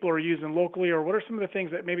that people are using locally, or what are some of the things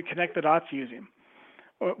that maybe Connect the Dot's using.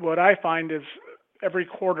 What I find is every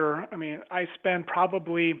quarter, I spend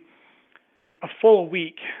probably a full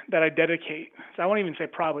week that I dedicate. So I won't even say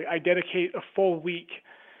probably. I dedicate a full week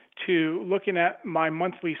to looking at my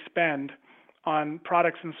monthly spend on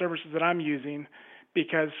products and services that I'm using,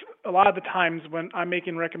 because a lot of the times when I'm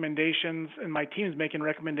making recommendations and my team's making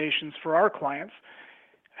recommendations for our clients,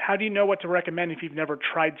 how do you know what to recommend if you've never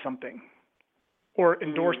tried something or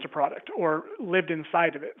endorsed a product or lived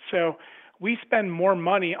inside of it? So we spend more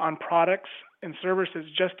money on products and services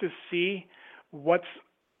just to see what's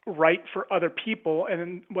right for other people.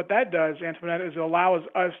 And what that does, Antoinette, is it allows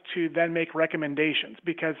us to then make recommendations,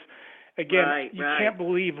 because again, you can't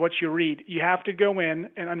believe what you read. You have to go in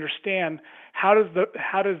and understand how does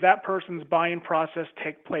that person's buying process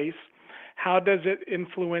take place? How does it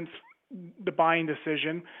influence the buying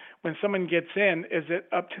decision? When someone gets in, is it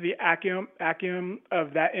up to the acumen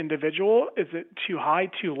of that individual? Is it too high,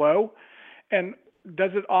 too low? And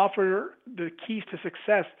does it offer the keys to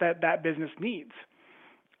success that business needs?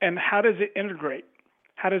 And how does it integrate?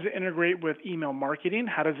 How does it integrate with email marketing?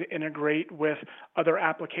 How does it integrate with other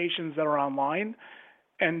applications that are online?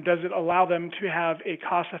 And does it allow them to have a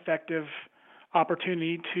cost-effective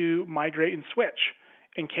opportunity to migrate and switch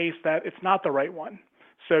in case that it's not the right one?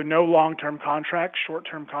 So no long-term contracts,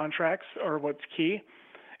 short-term contracts are what's key.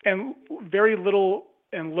 And very little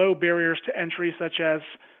and low barriers to entry, such as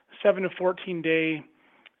 7 to 14-day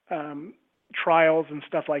trials and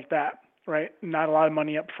stuff like that. Right? Not a lot of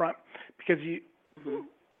money up front, because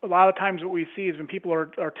a lot of times what we see is when people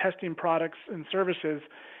are testing products and services,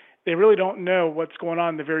 they really don't know what's going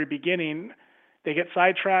on in the very beginning. They get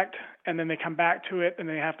sidetracked and then they come back to it and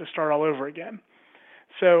they have to start all over again.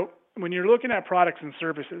 So when you're looking at products and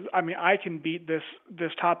services, I can beat this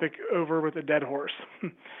topic over with a dead horse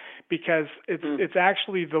because it's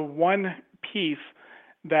actually the one piece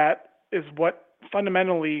that is what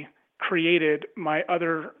fundamentally created my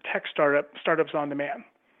other tech startups on demand,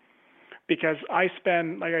 because I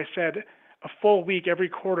spend, like I said, a full week every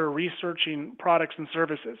quarter researching products and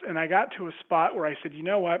services. And I got to a spot where I said, you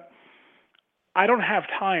know what? I don't have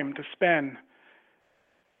time to spend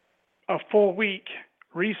a full week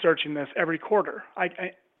researching this every quarter.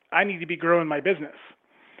 I need to be growing my business.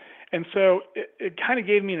 And so it kind of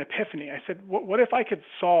gave me an epiphany. I said, what if I could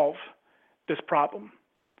solve this problem?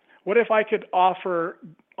 What if I could offer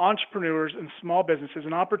entrepreneurs and small businesses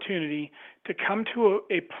an opportunity to come to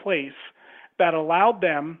a place that allowed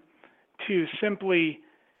them to simply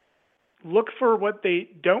look for what they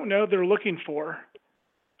don't know they're looking for,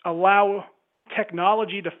 allow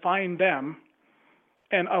technology to find them,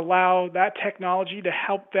 and allow that technology to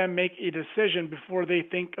help them make a decision before they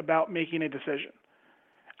think about making a decision.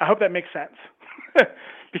 I hope that makes sense.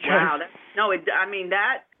 Wow.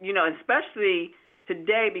 Especially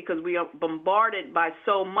today, because we are bombarded by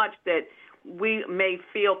so much that we may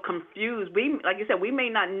feel confused. Like you said, we may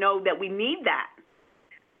not know that we need that.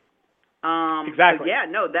 Exactly.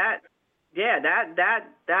 I'm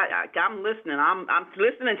listening. I'm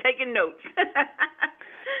listening and taking notes.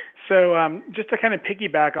 So just to kind of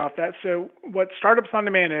piggyback off that, so what Startups on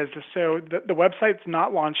Demand is, so the website's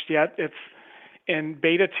not launched yet. It's in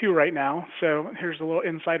beta 2 right now. So here's a little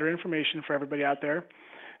insider information for everybody out there.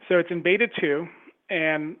 So it's in beta 2,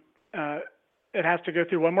 and it has to go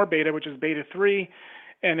through one more beta, which is beta 3.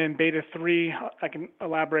 And in beta 3, I can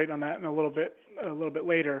elaborate on that in a little bit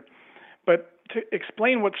later. But to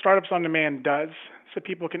explain what Startups on Demand does, so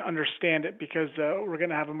people can understand it, because we're going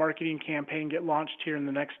to have a marketing campaign get launched here in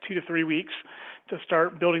the next 2 to 3 weeks to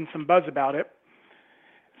start building some buzz about it.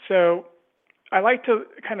 So I like to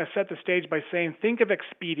kind of set the stage by saying, think of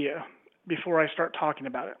Expedia before I start talking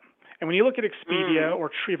about it. And when you look at Expedia or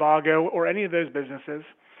Trivago or any of those businesses,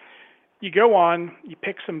 you go on, you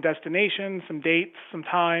pick some destinations, some dates, some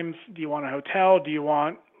times. Do you want a hotel? Do you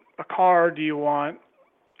want a car? Do you want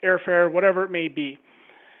airfare? Whatever it may be.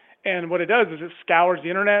 And what it does is it scours the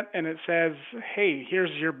internet and it says, hey,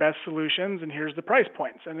 here's your best solutions and here's the price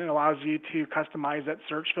points. And it allows you to customize that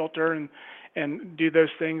search filter and do those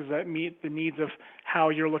things that meet the needs of how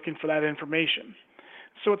you're looking for that information.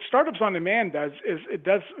 So what Startups on Demand does is it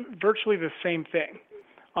does virtually the same thing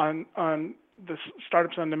on the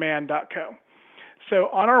startupsondemand.co. So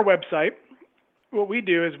on our website, what we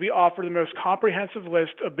do is we offer the most comprehensive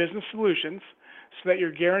list of business solutions so that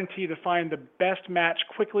you're guaranteed to find the best match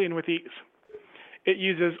quickly and with ease. It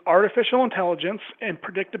uses artificial intelligence and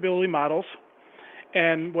predictability models,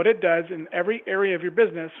 and what it does in every area of your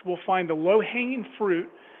business will find the low-hanging fruit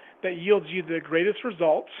that yields you the greatest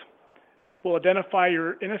results, will identify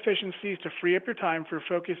your inefficiencies to free up your time for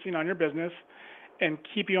focusing on your business, and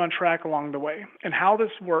keep you on track along the way. And how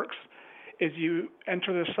this works is you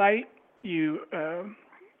enter the site, you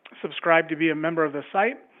subscribe to be a member of the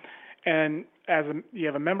site, and you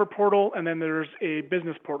have a member portal, and then there's a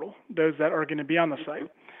business portal, those that are going to be on the site.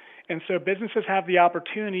 And so businesses have the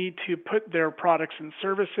opportunity to put their products and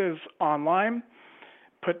services online,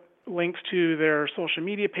 put links to their social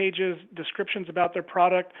media pages, descriptions about their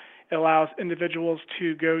product. It allows individuals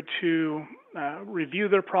to go to review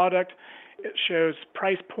their product. It shows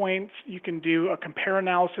price points. You can do a compare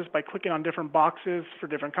analysis by clicking on different boxes for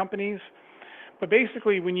different companies. But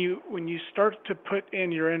basically, when you start to put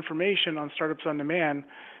in your information on Startups on Demand,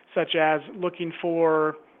 such as looking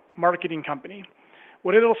for marketing company,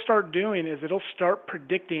 what it'll start doing is it'll start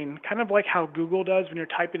predicting, kind of like how Google does when you're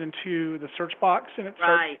typing into the search box and it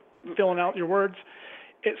starts filling out your words.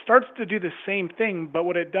 It starts to do the same thing, but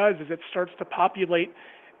what it does is it starts to populate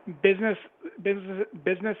businesses,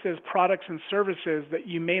 products, and services that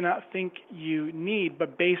you may not think you need,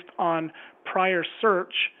 but based on prior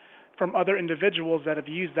search from other individuals that have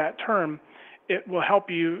used that term, it will help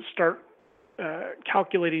you start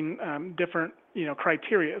calculating different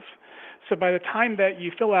criteria. So by the time that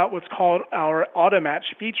you fill out what's called our auto-match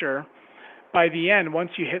feature, by the end,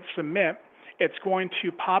 once you hit submit, it's going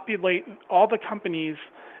to populate all the companies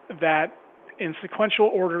that in sequential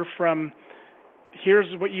order from here's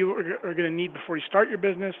what you are going to need before you start your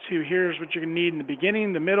business to here's what you're going to need in the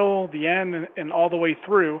beginning, the middle, the end, and all the way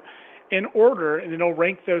through in order, and it'll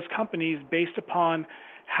rank those companies based upon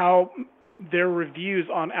how their reviews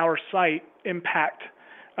on our site impact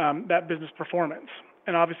that business performance.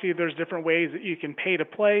 And obviously there's different ways that you can pay to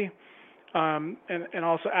play and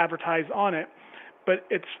also advertise on it. But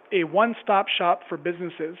it's a one-stop shop for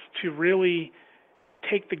businesses to really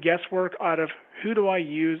take the guesswork out of who do I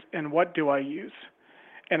use and what do I use,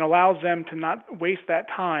 and allows them to not waste that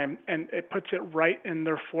time, and it puts it right in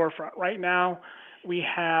their forefront. Right now, we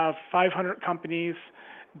have 500 companies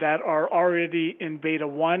that are already in Beta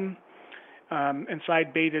 1.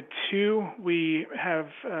 Inside Beta 2, we have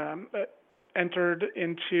entered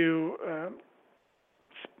into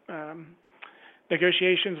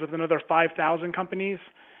negotiations with another 5,000 companies,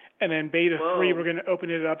 And then beta 3, we're going to open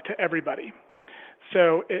it up to everybody.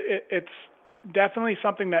 So it's definitely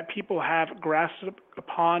something that people have grasped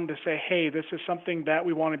upon to say, hey, this is something that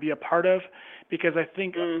we want to be a part of, because I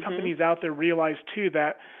think companies out there realize too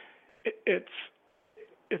that it's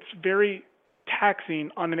very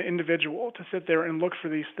taxing on an individual to sit there and look for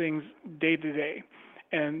these things day to day,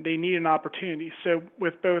 and they need an opportunity. So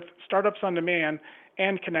with both Startups on Demand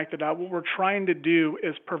and Connected Up, what we're trying to do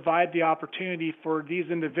is provide the opportunity for these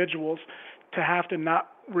individuals to have to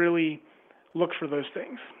not really look for those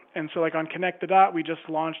things. And so like on Connected Up, we just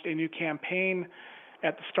launched a new campaign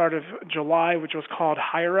at the start of July, which was called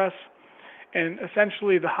Hire Us. And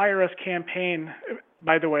essentially the Hire Us campaign,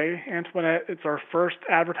 by the way, Antoinette, it's our first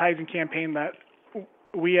advertising campaign that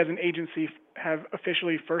we as an agency have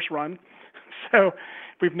officially first run. So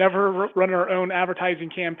we've never run our own advertising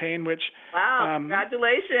campaign, which... Wow,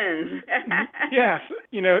 congratulations. Yes,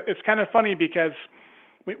 it's kind of funny because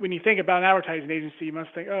when you think about an advertising agency, you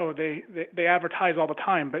must think, oh, they advertise all the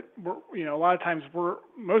time. But a lot of times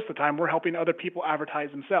most of the time we're helping other people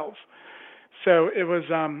advertise themselves. So it was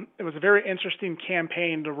a very interesting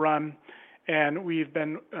campaign to run, and we've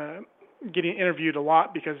been getting interviewed a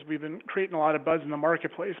lot because we've been creating a lot of buzz in the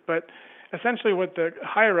marketplace. But essentially what the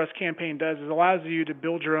Hire Us campaign does is allows you to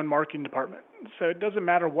build your own marketing department. So it doesn't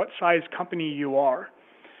matter what size company you are.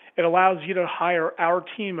 It allows you to hire our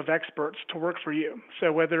team of experts to work for you.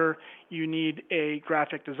 So whether you need a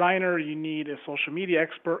graphic designer, you need a social media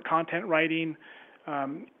expert, content writing,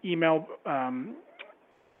 email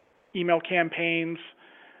campaigns,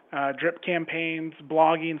 drip campaigns,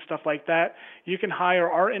 blogging, stuff like that, you can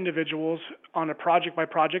hire our individuals on a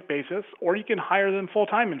project-by-project basis, or you can hire them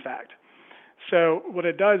full-time, in fact. So what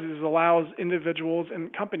it does is allows individuals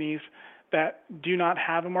and companies that do not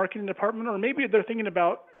have a marketing department, or maybe they're thinking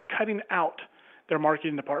about cutting out their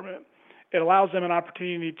marketing department. It allows them an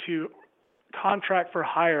opportunity to contract for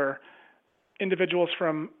hire individuals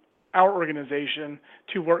from our organization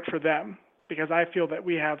to work for them, because I feel that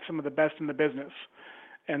we have some of the best in the business.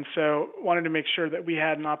 And so wanted to make sure that we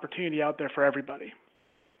had an opportunity out there for everybody.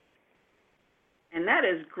 And that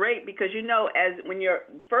is great because, as when you're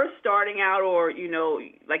first starting out, or,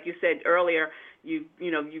 like you said earlier, this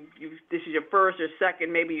is your first or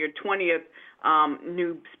second, maybe your 20th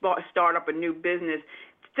new startup, a new business,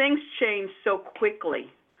 things change so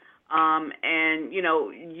quickly. And,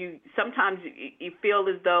 you sometimes you feel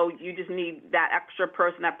as though you just need that extra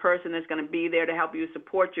person, that person that's going to be there to help you,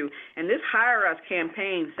 support you. And this Hire Us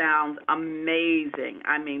campaign sounds amazing.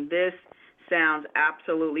 I mean, this sounds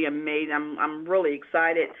absolutely amazing. I'm really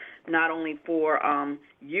excited, not only for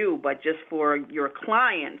you, but just for your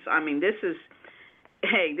clients. I mean, it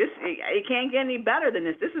can't get any better than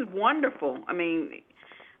this. This is wonderful. I mean,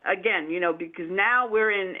 again, because now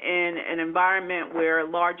we're in an environment where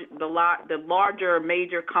the larger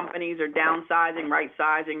major companies are downsizing,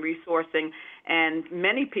 right-sizing, resourcing, and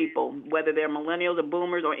many people, whether they're millennials or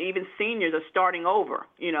boomers or even seniors, are starting over.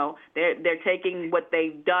 They're taking what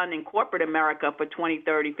they've done in corporate America for 20,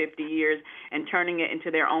 30, 50 years and turning it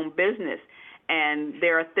into their own business. And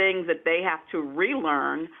there are things that they have to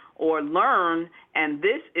relearn or learn, and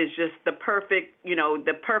this is just the perfect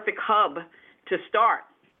hub to start.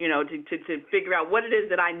 To figure out what it is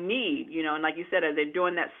that I need, and like you said, as they're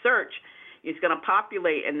doing that search, it's going to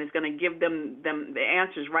populate and it's going to give them the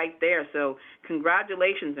answers right there. So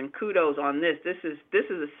congratulations and kudos on this. This is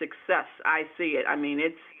a success. I see it. I mean,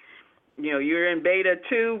 it's, you're in beta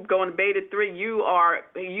 2, going to beta 3. You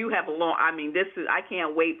have a launch. I mean, I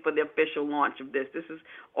can't wait for the official launch of this. This is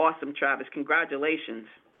awesome, Travis. Congratulations.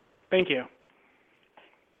 Thank you.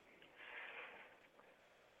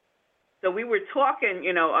 So we were talking,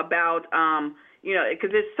 about, because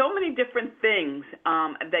there's so many different things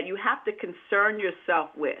that you have to concern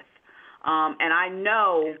yourself with. And I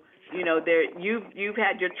know, you've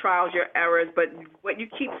had your trials, your errors, but what you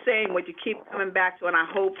keep saying, what you keep coming back to, and I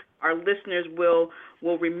hope our listeners will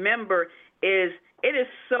remember, is it is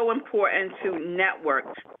so important to network.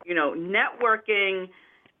 Networking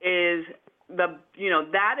is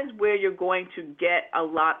that is where you're going to get a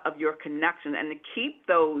lot of your connections, and to keep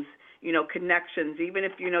those connections, even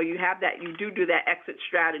if, you have that, you do that exit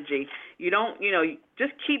strategy. You don't,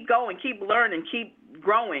 just keep going, keep learning, keep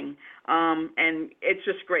growing. And it's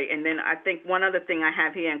just great. And then I think one other thing I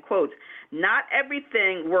have here in quotes, not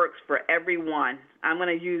everything works for everyone. I'm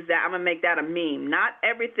going to use that. I'm going to make that a meme. Not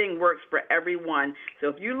everything works for everyone. So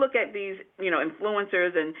if you look at these,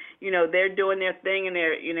 influencers and, they're doing their thing and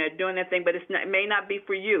they're, doing their thing, but it may not be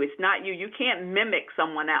for you. It's not you. You can't mimic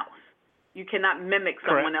someone else. You cannot mimic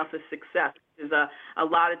someone else's success. There's a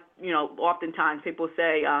lot of, oftentimes people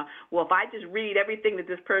say, well, if I just read everything that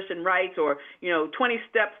this person writes or, 20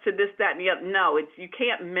 steps to this, that, and the other. No, you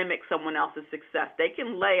can't mimic someone else's success. They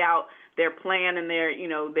can lay out their plan and their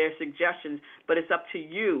suggestions, but it's up to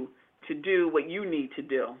you to do what you need to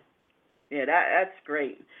do. Yeah, that's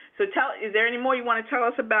great. So is there any more you want to tell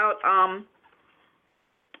us about?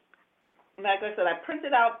 Like I said, I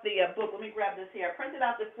printed out the book. Let me grab this here. I printed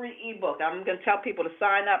out the free ebook. I'm going to tell people to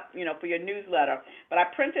sign up, for your newsletter. But I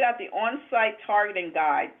printed out the on-site targeting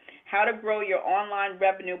guide, how to grow your online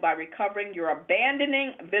revenue by recovering your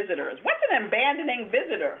abandoning visitors. What's an abandoning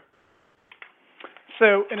visitor?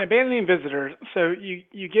 So an abandoning visitor, so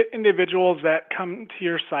you get individuals that come to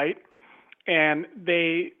your site and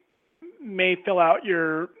they may fill out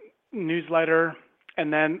your newsletter,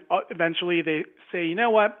 and then eventually they say, you know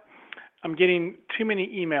what? I'm getting too many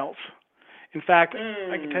emails. In fact,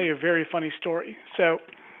 I can tell you a very funny story. So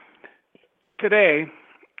today,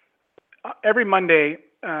 every Monday,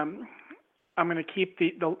 I'm going to keep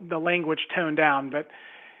the language toned down, but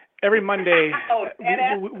every Monday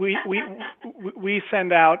we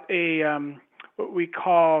send out a what we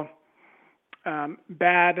call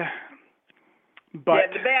bad but. Yeah,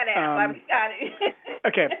 the badass.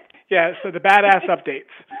 Okay, yeah. So the badass updates.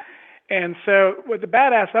 And so what the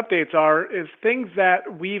badass updates are is things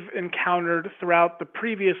that we've encountered throughout the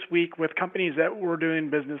previous week with companies that we're doing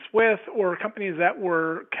business with, or companies that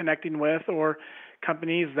we're connecting with, or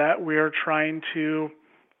companies that we're trying to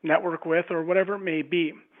network with, or whatever it may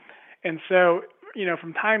be. And so,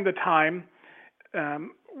 from time to time,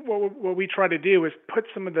 what we try to do is put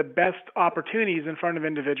some of the best opportunities in front of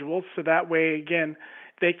individuals, so that way, again,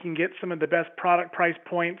 they can get some of the best product price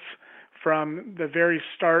points from the very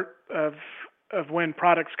start of when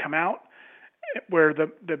products come out, where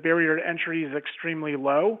the barrier to entry is extremely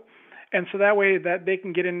low. And so that way that they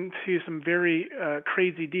can get into some very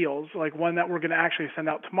crazy deals, like one that we're going to actually send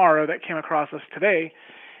out tomorrow that came across us today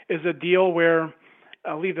is a deal where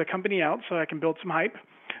I'll leave the company out so I can build some hype.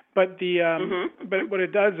 But but what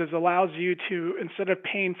it does is allows you to, instead of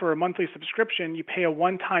paying for a monthly subscription, you pay a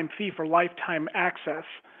one-time fee for lifetime access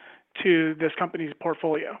to this company's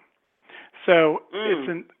portfolio. So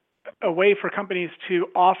it's a way for companies to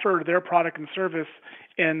offer their product and service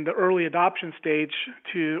in the early adoption stage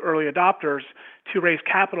to early adopters to raise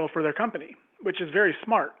capital for their company, which is very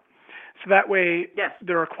smart. So that way,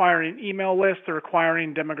 they're acquiring email lists, they're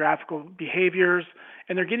acquiring demographical behaviors,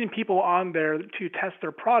 and they're getting people on there to test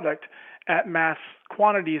their product at mass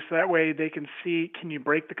quantities. So that way, they can see, can you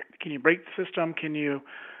break the system? Can you,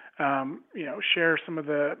 share some of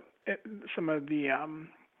the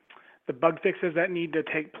bug fixes that need to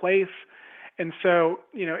take place. And so,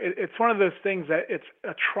 it's one of those things that it's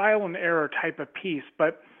a trial and error type of piece.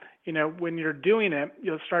 But, when you're doing it,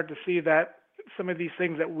 you'll start to see that some of these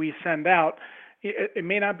things that we send out, it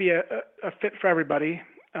may not be a fit for everybody.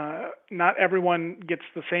 Not everyone gets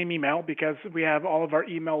the same email because we have all of our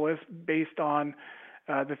email lists based on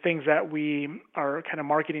the things that we are kind of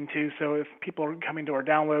marketing to. So if people are coming to our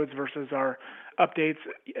downloads versus our updates,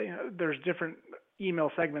 there's different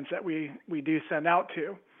email segments that we do send out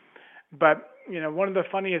to. But, one of the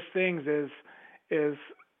funniest things is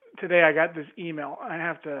today I got this email. I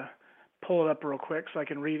have to pull it up real quick so I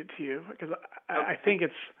can read it to you because I think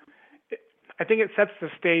it sets the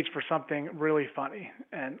stage for something really funny.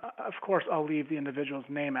 And of course I'll leave the individual's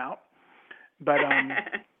name out. But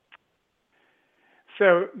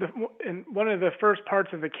so in one of the first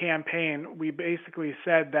parts of the campaign, we basically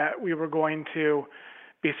said that we were going to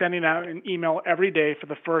be sending out an email every day for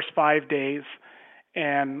the first 5 days,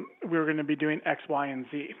 and we were going to be doing X, Y, and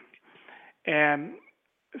Z. And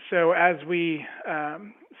so as we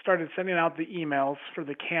started sending out the emails for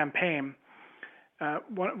the campaign,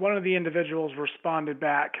 one of the individuals responded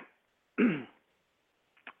back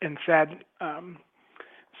and said,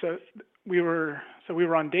 so we were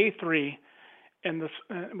on day 3, and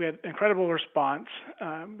we had incredible response.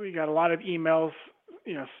 We got a lot of emails,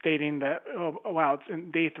 stating that, oh wow, it's in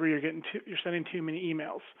day 3, you're sending too many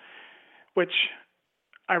emails, which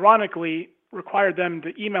ironically required them to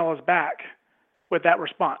email us back with that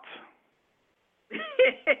response.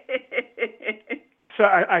 So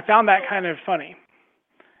I found that kind of funny.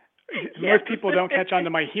 Most people don't catch on to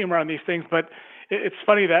my humor on these things, but it's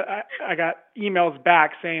funny that I got emails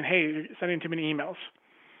back saying, hey, you're sending too many emails.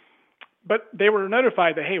 But they were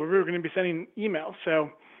notified that, hey, we were going to be sending emails. So,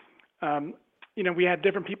 we had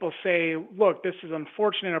different people say, look, this is an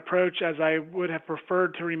unfortunate approach as I would have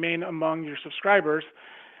preferred to remain among your subscribers.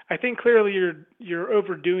 I think clearly you're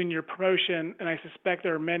overdoing your promotion, and I suspect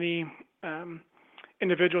there are many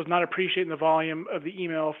individuals not appreciating the volume of the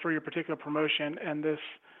email for your particular promotion, and this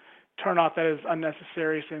turnoff that is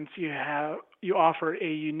unnecessary since you offer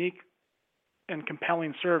a unique and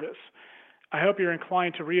compelling service. I hope you're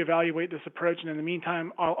inclined to reevaluate this approach, and in the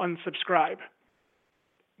meantime, I'll unsubscribe.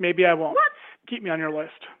 Maybe I won't. What? Keep me on your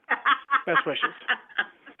list. Best wishes.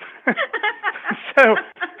 So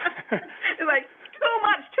it's like,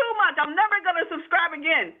 too much. I'm never going to subscribe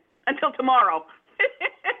again until tomorrow.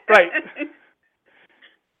 Right.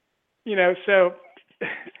 So,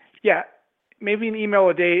 yeah, maybe an email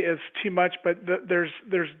a day is too much, but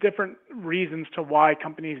there's different reasons to why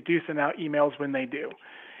companies do send out emails when they do.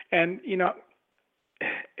 And,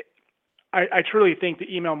 I truly think that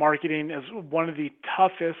email marketing is one of the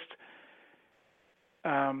toughest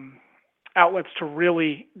outlets to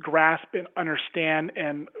really grasp and understand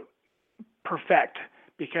and perfect,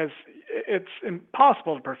 because it's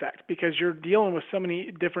impossible to perfect because you're dealing with so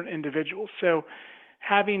many different individuals. So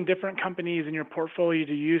having different companies in your portfolio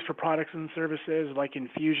to use for products and services like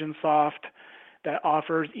Infusionsoft that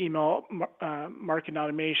offers email marketing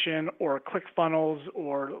automation, or ClickFunnels,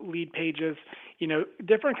 or Leadpages,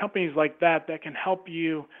 different companies like that can help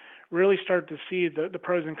you really start to see the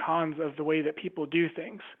pros and cons of the way that people do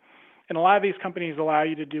things. And a lot of these companies allow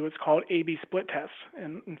you to do what's called A/B split tests.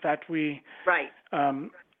 And in fact,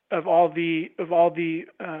 of all the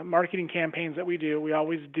marketing campaigns that we do, we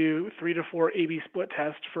always do 3 to 4 A/B split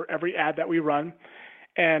tests for every ad that we run.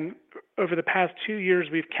 And over the past 2 years,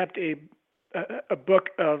 we've kept a book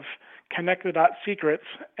of Connect the Dot secrets.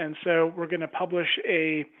 And so we're going to publish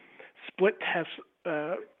a split test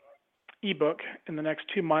ebook in the next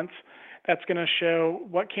 2 months that's going to show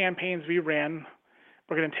what campaigns we ran.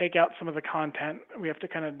 We're going to take out some of the content. We have to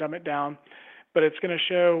kind of dumb it down, but it's going to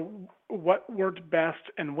show what worked best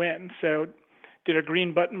and when. So did a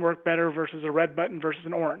green button work better versus a red button versus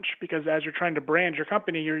an orange? Because as you're trying to brand your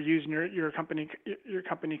company, you're using your company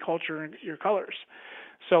culture and your colors.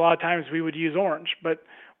 So a lot of times we would use orange, but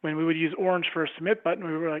when we would use orange for a submit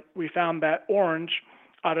button, we found that orange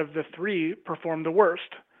out of the 3 performed the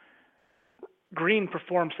worst. Green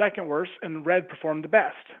performed second worst, and red performed the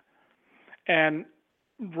best. And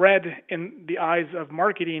red in the eyes of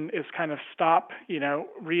marketing is kind of stop,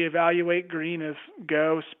 reevaluate. Green is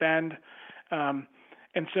go, spend.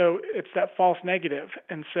 And so it's that false negative.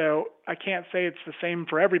 And so I can't say it's the same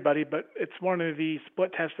for everybody, but it's one of the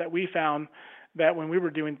split tests that we found that when we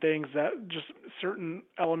were doing things, that just certain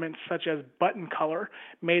elements such as button color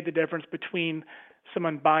made the difference between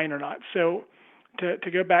someone buying or not. So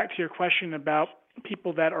to go back to your question about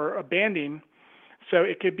people that are abandoning, so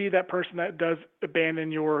it could be that person that does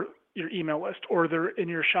abandon your email list, or they're in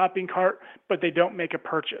your shopping cart, but they don't make a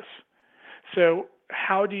purchase. So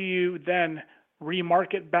how do you then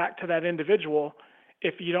remarket back to that individual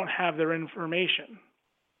if you don't have their information?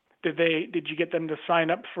 Did you get them to sign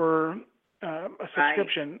up for a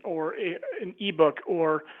subscription, or an ebook,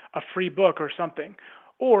 or a free book or something?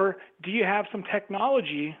 Or do you have some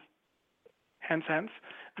technology, hence,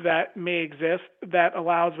 that may exist that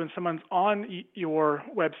allows when someone's on your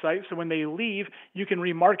website, so when they leave, you can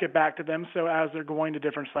remarket back to them. So as they're going to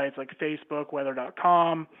different sites like Facebook,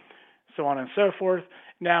 weather.com, so on and so forth,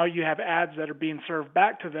 now you have ads that are being served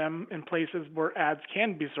back to them in places where ads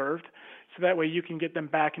can be served. So that way you can get them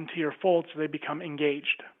back into your fold so they become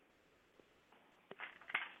engaged.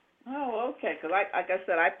 Oh, okay. Because like I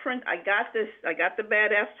said, I got the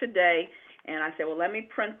badass today, and I said, well, let me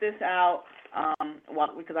print this out.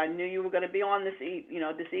 Because I knew you were going to be on this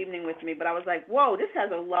evening with me, but I was like, whoa, this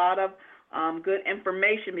has a lot of good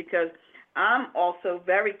information, because I'm also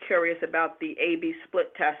very curious about the A/B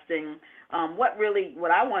split testing. What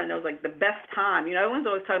I want to know is like the best time. Everyone's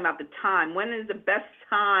always talking about the time. When is the best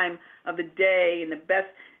time of the day and the best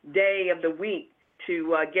day of the week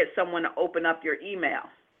to get someone to open up your email?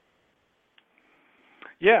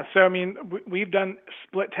 Yeah, so I mean, we've done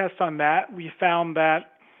split tests on that. We found that.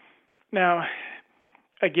 Now,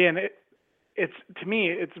 again, it's to me,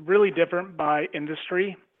 it's really different by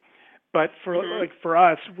industry, but for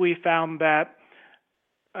us, we found that.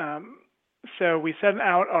 So we send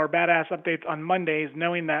out our badass updates on Mondays,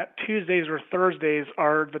 knowing that Tuesdays or Thursdays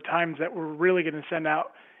are the times that we're really going to send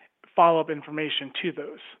out follow-up information to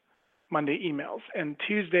those Monday emails. And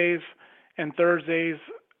Tuesdays and Thursdays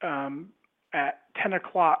at 10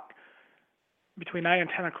 o'clock, between 9 and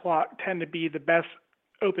 10 o'clock, tend to be the best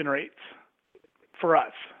open rates for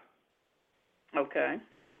us. Okay.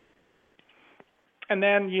 And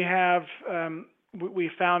then you have, we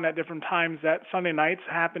found at different times that Sunday nights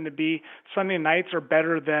are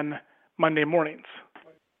better than Monday mornings.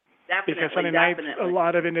 Definitely. Because Sunday nights, a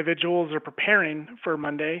lot of individuals are preparing for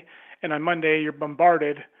Monday, and on Monday you're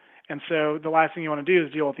bombarded, and so the last thing you want to do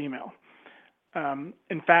is deal with email.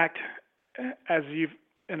 In fact, as you've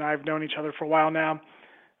and I've known each other for a while now,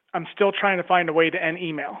 I'm still trying to find a way to end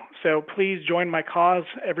email. So please join my cause,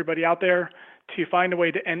 everybody out there, to find a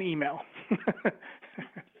way to end email.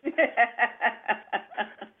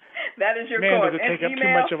 That is your Man, cause. does it take up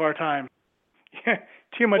too much of our time?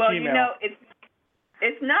 Too much well, email. Well,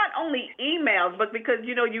 it's not only emails, but because,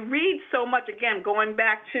 you read so much, again, going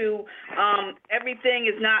back to everything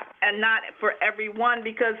is not for everyone,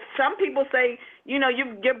 because some people say,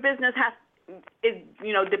 your business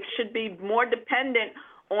should be more dependent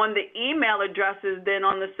on the email addresses than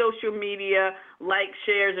on the social media likes,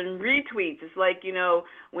 shares, and retweets. It's like,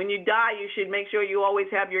 when you die, you should make sure you always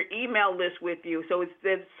have your email list with you. So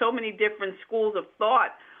there's so many different schools of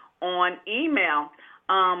thought on email.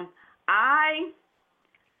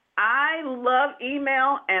 I love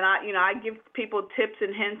email, and I give people tips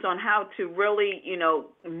and hints on how to really,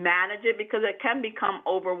 manage it, because it can become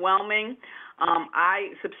overwhelming.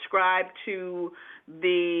 I subscribe to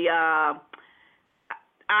the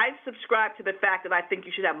fact that I think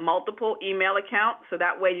you should have multiple email accounts, so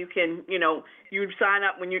that way you can, you sign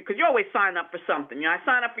up because you always sign up for something. I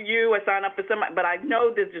sign up for you, I sign up for somebody, but I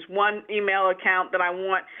know there's just one email account that I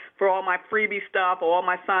want for all my freebie stuff or all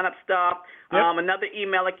my sign-up stuff. Yep. Another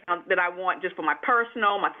email account that I want just for my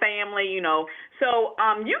personal, my family, So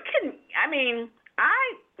you can,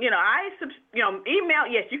 email,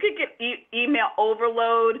 yes, you could get email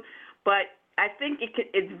overload, but I think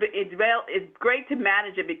it's great to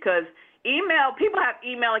manage it, because email, people have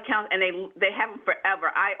email accounts and they have them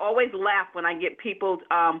forever. I always laugh when I get people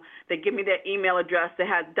that give me their email address that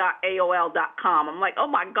has .aol.com. I'm like, oh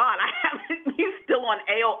my God, you still on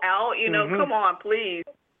AOL? Come on, please.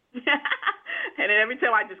 And then every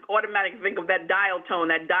time I just automatically think of that dial tone,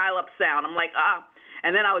 that dial-up sound. I'm like,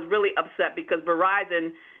 And then I was really upset because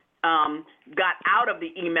Verizon got out of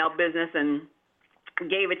the email business and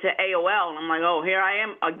gave it to AOL, and I'm like, oh, here I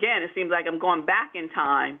am again. It seems like I'm going back in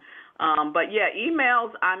time. But yeah,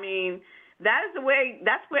 emails, that's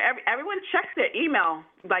where everyone checks their email,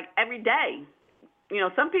 like, every day.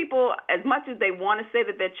 Some people, as much as they want to say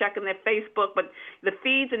that they're checking their Facebook, but the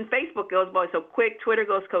feeds in Facebook goes by so quick, Twitter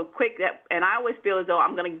goes so quick, and I always feel as though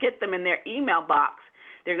I'm going to get them in their email box.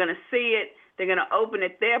 They're going to see it. They're going to open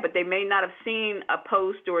it there, but they may not have seen a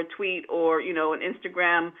post or a tweet or, an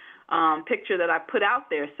Instagram picture that I put out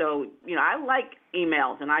there. So, I like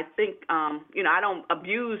emails, and I think, I don't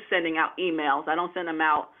abuse sending out emails. I don't send them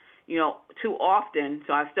out, too often.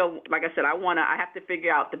 So I still, like I said, I have to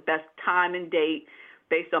figure out the best time and date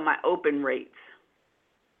based on my open rates.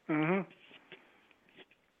 Mm-hmm.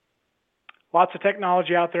 Lots of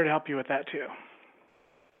technology out there to help you with that too.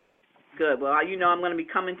 Good. Well, I'm going to be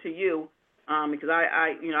coming to you because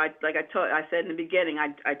I said in the beginning,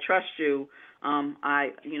 I trust you.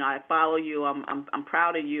 I follow you. I'm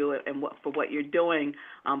proud of you and for what you're doing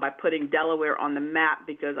by putting Delaware on the map,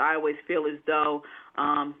 because I always feel as though,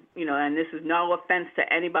 and this is no offense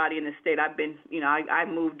to anybody in the state. I've been, I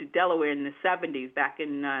moved to Delaware in the 70s, back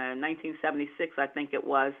in 1976, I think it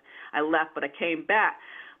was. I left, but I came back.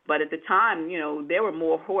 But at the time, there were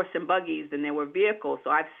more horse and buggies than there were vehicles. So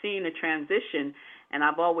I've seen a transition, and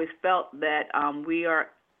I've always felt that we are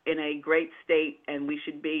in a great state, and we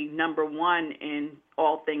should be number one in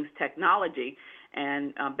all things technology.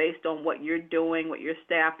 And based on what you're doing, what your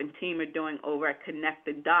staff and team are doing over at Connect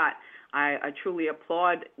the Dot, I truly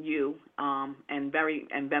applaud you and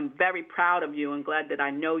been very proud of you and glad that I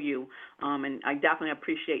know you. And I definitely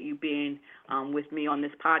appreciate you being with me on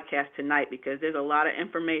this podcast tonight, because there's a lot of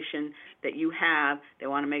information that you have that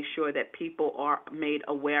want to make sure that people are made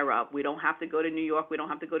aware of. We don't have to go to New York. We don't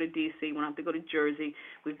have to go to D.C. We don't have to go to Jersey.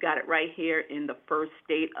 We've got it right here in the first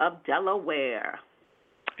state of Delaware.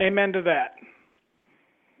 Amen to that.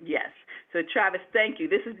 Yes. So, Travis, thank you.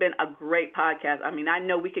 This has been a great podcast. I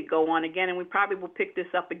know we could go on again, and we probably will pick this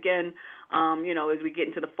up again, as we get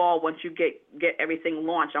into the fall. Once you get everything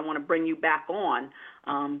launched, I want to bring you back on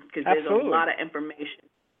because there's a lot of information.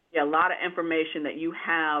 Yeah, a lot of information that you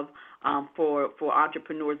have for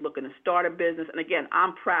entrepreneurs looking to start a business. And, again,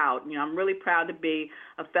 I'm proud. I'm really proud to be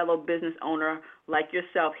a fellow business owner like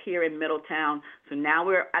yourself here in Middletown. So now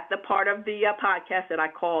we're at the part of the podcast that I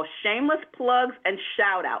call Shameless Plugs and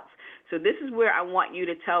Shout-Outs. So this is where I want you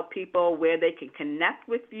to tell people where they can connect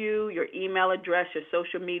with you, your email address, your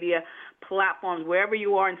social media platforms, wherever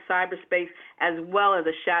you are in cyberspace, as well as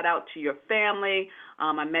a shout out to your family.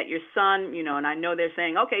 I met your son, and I know they're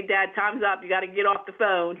saying, okay, Dad, time's up. You got to get off the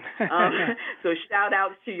phone. So shout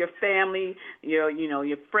outs to your family, your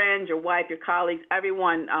friends, your wife, your colleagues,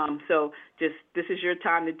 everyone. So this is your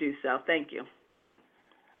time to do so. Thank you.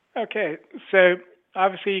 Okay, so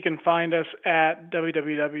obviously you can find us at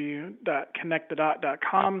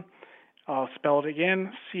www.connectthe.com. I'll spell it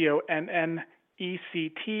again,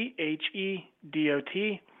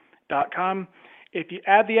 ConnectTheDot.com. If you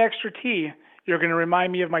add the extra T, you're going to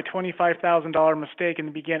remind me of my $25,000 mistake in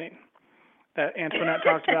the beginning that Antoinette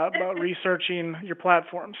talked about researching your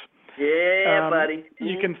platforms. Yeah, buddy.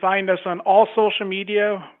 You can find us on all social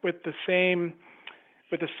media with the same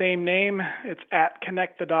name. It's at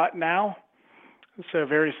ConnectTheDot.now. So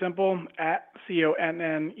very simple, at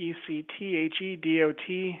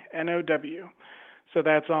ConnectTheDotNow. So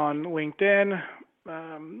that's on LinkedIn.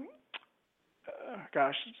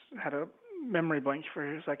 Had a memory blank for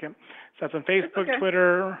a second. So that's on Facebook, okay.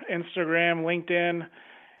 Twitter, Instagram, LinkedIn,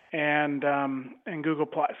 and Google+.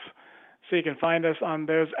 So you can find us on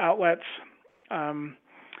those outlets.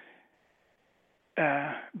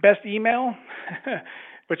 Best email,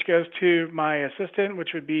 which goes to my assistant,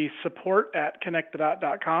 which would be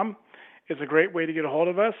support@connecttthedot.com, is a great way to get a hold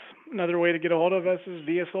of us. Another way to get a hold of us is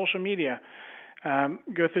via social media.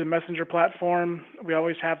 Go through the Messenger platform. We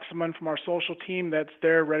always have someone from our social team that's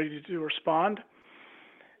there ready to respond.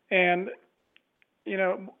 And,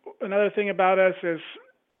 another thing about us is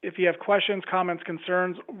if you have questions, comments,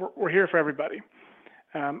 concerns, we're here for everybody.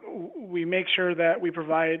 We make sure that we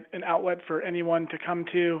provide an outlet for anyone to come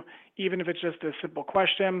to, even if it's just a simple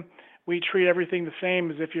question. We treat everything the same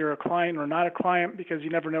as if you're a client or not a client, because you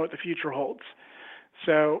never know what the future holds.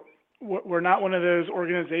 So we're not one of those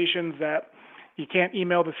organizations that you can't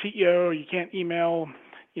email the CEO, or you can't email,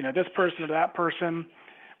 this person or that person.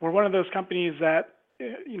 We're one of those companies that,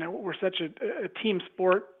 we're such a team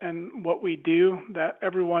sport and what we do that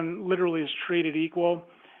everyone literally is treated equal.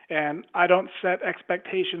 And I don't set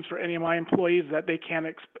expectations for any of my employees that they can't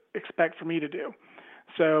expect for me to do.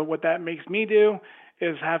 So what that makes me do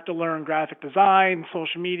is have to learn graphic design,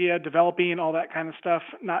 social media, developing, all that kind of stuff,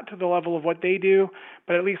 not to the level of what they do,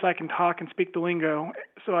 but at least I can talk and speak the lingo,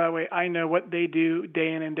 so that way I know what they do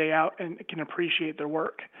day in and day out and can appreciate their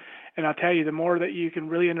work. And I'll tell you, the more that you can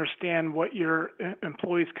really understand what your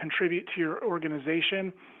employees contribute to your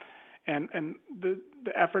organization and the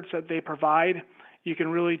efforts that they provide, you can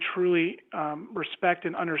really, truly respect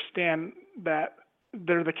and understand that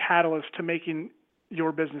they're the catalyst to making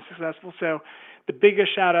your business successful. So the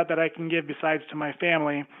biggest shout out that I can give, besides to my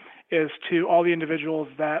family, is to all the individuals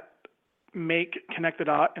that make Connect the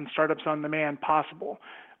Dot and Startups on Demand possible.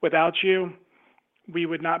 Without you, we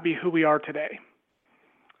would not be who we are today.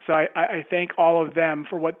 So I thank all of them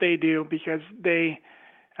for what they do, because they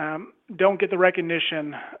don't get the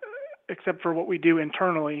recognition, except for what we do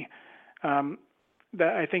internally,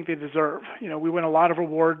 that I think they deserve. We win a lot of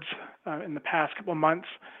awards in the past couple of months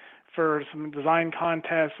for some design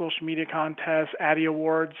contests, social media contests, Addy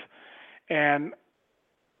Awards, and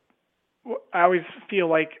I always feel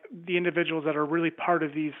like the individuals that are really part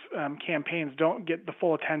of these campaigns don't get the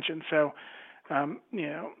full attention. So,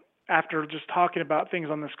 after just talking about things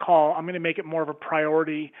on this call, I'm going to make it more of a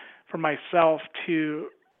priority for myself to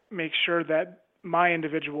make sure that my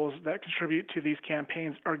individuals that contribute to these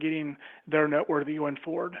campaigns are getting their noteworthy going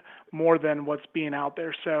forward more than what's being out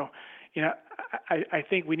there. So, I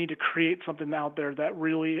think we need to create something out there that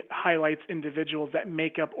really highlights individuals that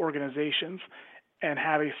make up organizations and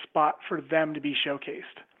have a spot for them to be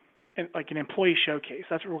showcased, and like an employee showcase.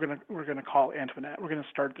 That's what we're gonna call Antoinette. We're gonna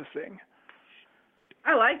start this thing.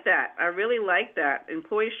 I like that. I really like that,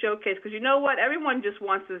 employee showcase, because you know what? Everyone just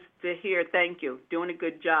wants us to hear thank you, doing a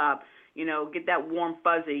good job. Get that warm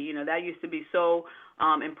fuzzy. That used to be so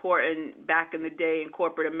important back in the day in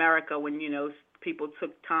corporate America when people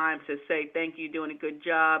took time to say thank you, doing a good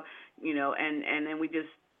job. And then we just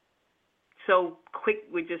so quick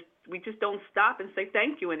we just don't stop and say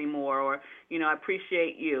thank you anymore, or I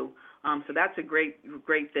appreciate you. So that's a great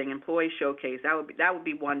thing, employee showcase. That would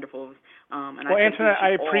be wonderful. Well, Antoinette,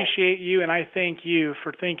 I appreciate you, and I thank you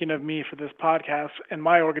for thinking of me for this podcast and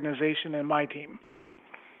my organization and my team.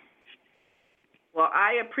 Well,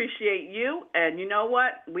 I appreciate you, and you know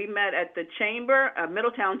what? We met at the Chamber,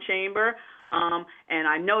 Middletown Chamber, and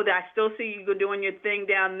I know that I still see you doing your thing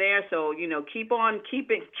down there. So keep on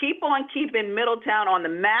keeping Middletown on the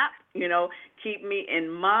map. Keep me in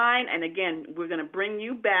mind. And again, we're going to bring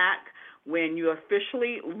you back when you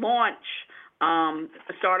officially launch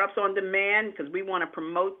Startups on Demand, because we want to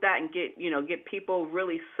promote that and get people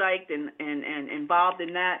really psyched and involved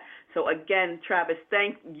in that. So again, Travis,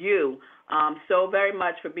 thank you so very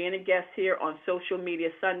much for being a guest here on Social Media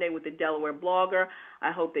Sunday with the Delaware Blogger.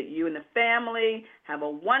 I hope that you and the family have a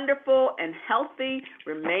wonderful and healthy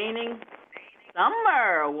remaining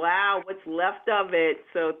summer. Wow, what's left of it.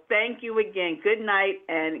 So thank you again. Good night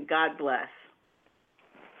and God bless.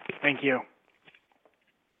 Thank you.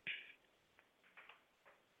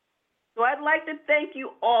 So I'd like to thank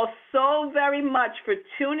you all so very much for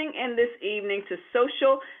tuning in this evening to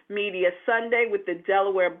Social Media Sunday with the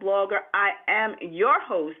Delaware Blogger. I am your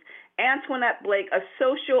host, Antoinette Blake, a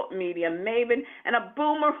social media maven and a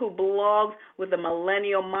boomer who blogs with a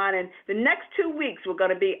millennial mind. And the next 2 weeks, we're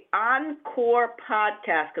going to be Encore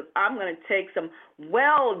podcast because I'm going to take some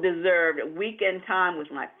well-deserved weekend time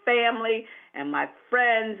with my family and my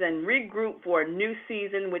friends and regroup for a new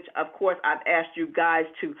season, which, of course, I've asked you guys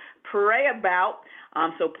to pray about.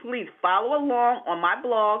 So please follow along on my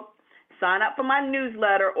blog, sign up for my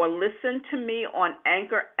newsletter, or listen to me on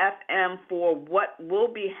Anchor FM for what will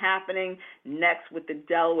be happening next with the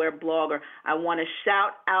Delaware Blogger. I want to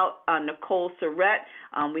shout out Nicole Surrett.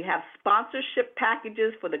 We have sponsorship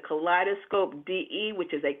packages for the Kaleidoscope DE,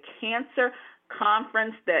 which is a cancer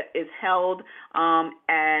conference that is held on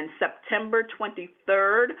September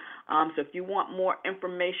 23rd. So if you want more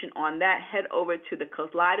information on that, head over to the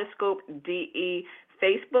Kaleidoscope DE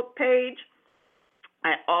Facebook page.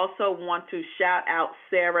 I also want to shout out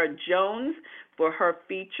Sarah Jones for her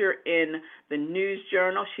feature in the News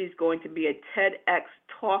Journal. She's going to be a TEDx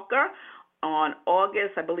talker on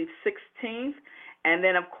August, I believe, 16th. And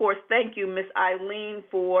then, of course, thank you, Miss Eileen,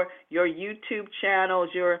 for your YouTube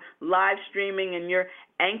channels, your live streaming, and your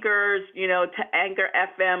anchors, to Anchor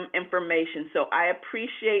FM information. So I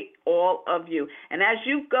appreciate all of you. And as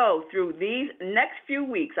you go through these next few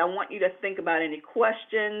weeks, I want you to think about any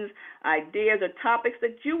questions, ideas, or topics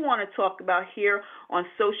that you want to talk about here on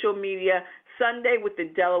Social Media Sunday with the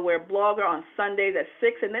Delaware Blogger on Sundays at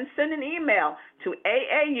 6, and then send an email to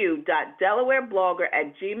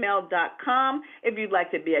aau.delawareblogger@gmail.com. If you'd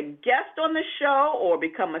like to be a guest on the show or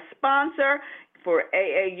become a sponsor for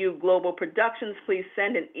AAU Global Productions, please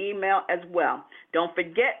send an email as well. Don't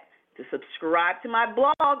forget to subscribe to my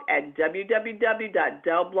blog at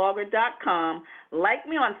www.delblogger.com. Like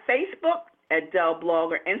me on Facebook at Del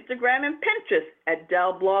Blogger, Instagram, and Pinterest at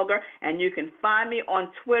Del Blogger, and you can find me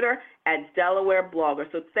on Twitter at Delaware Blogger.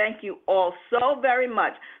 So thank you all so very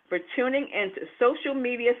much for tuning in to Social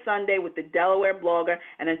Media Sunday with the Delaware Blogger,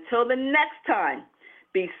 and until the next time,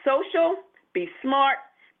 be social, be smart,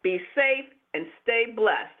 be safe, and stay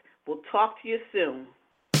blessed. We'll talk to you soon.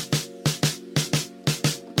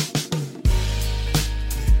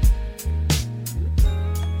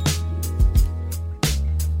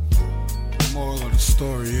 Moral of the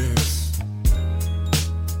story is,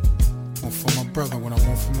 one for my brother when I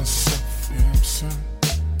want for myself. You know what I'm saying?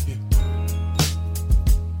 Yeah.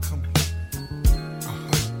 Come on.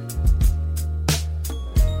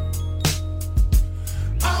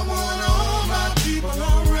 I want all my people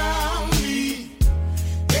around me.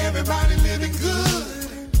 Everybody living good.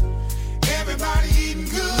 Everybody eating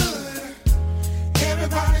good.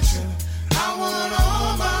 Everybody chilling. I want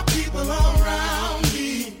all my people around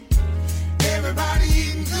me. Everybody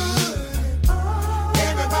eating good.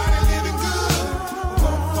 Everybody living good.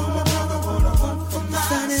 One for my brother, one for myself. The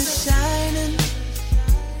sun is shining.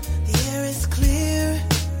 The air is clear.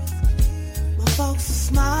 My folks are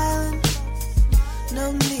smiling.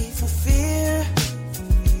 No need for fear.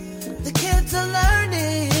 The kids are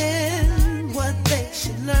learning what they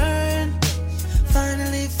should learn.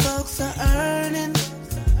 Finally, folks are earning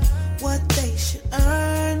what they should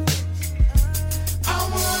earn. I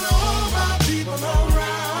want all my people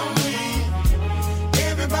around me.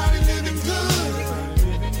 Everybody living good.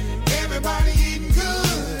 Everybody eating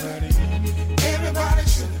good. Everybody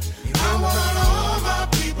chilling. I want all my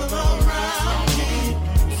people around me.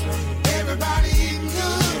 Everybody eating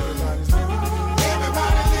good.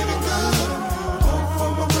 Everybody living good. One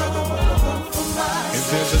for my brother, one for myself. If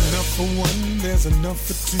there's enough for one, there's enough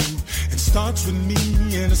for two. It starts with me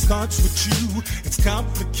and it starts with you. It's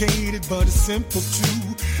complicated, but it's simple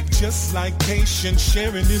too. Just like patience,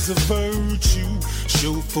 sharing is a virtue.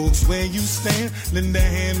 Show folks where you stand. Lend a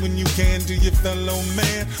hand when you can to your fellow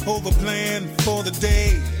man. Hold the plan for the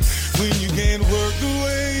day when you can't work the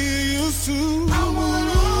way you used to. I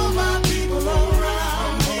want all my people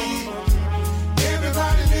around me.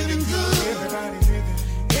 Everybody living good.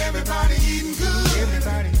 Everybody eating good.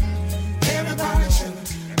 Everybody chilling.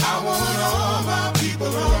 I want all my people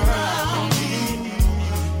around.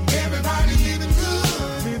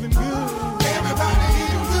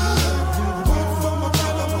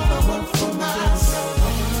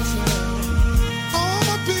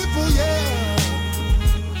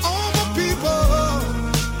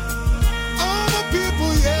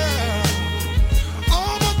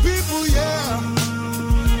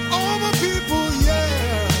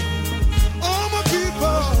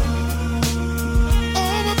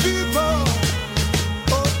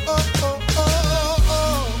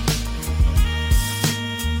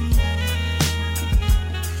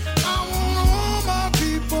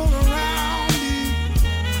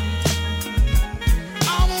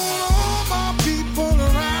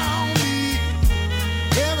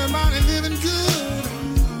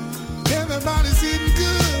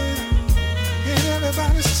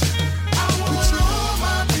 everybody's I want all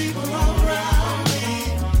my people around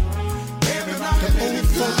me. Everybody the old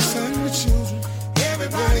folks and the children.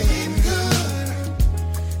 Everybody eating good.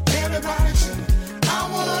 Everybody chilling. I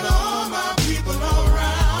want all my people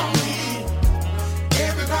around me.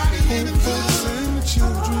 Everybody eating folks and the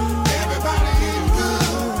children. Everybody eating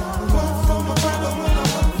good. One for my brother,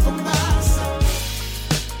 one for my son.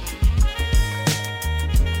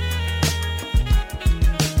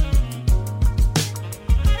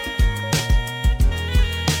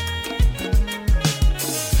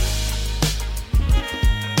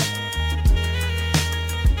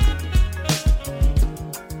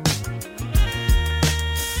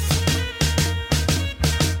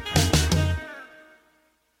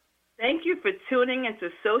 Thank you for tuning into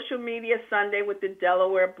Social Media Sunday with the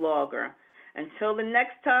Delaware Blogger. Until the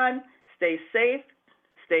next time, stay safe,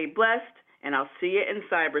 stay blessed, and I'll see you in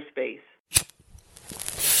cyberspace.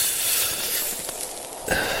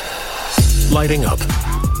 Lighting up.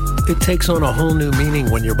 It takes on a whole new meaning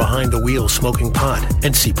when you're behind the wheel smoking pot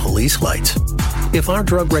and see police lights. If our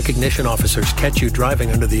drug recognition officers catch you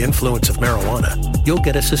driving under the influence of marijuana, you'll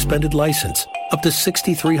get a suspended license, up to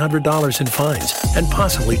 $6,300 in fines, and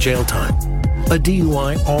possibly jail time. A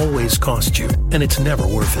DUI always costs you, and it's never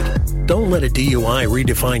worth it. Don't let a DUI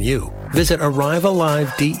redefine you. Visit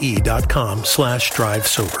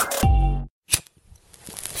arrivealive.de.com/drive-sober.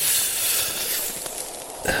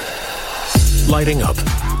 Lighting up.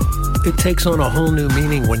 It takes on a whole new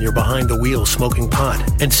meaning when you're behind the wheel smoking pot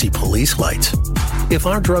and see police lights. If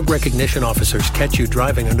our drug recognition officers catch you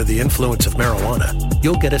driving under the influence of marijuana,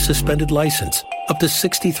 you'll get a suspended license, up to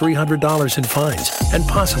 $6,300 in fines, and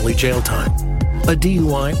possibly jail time. A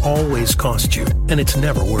DUI always costs you, and it's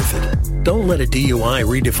never worth it. Don't let a DUI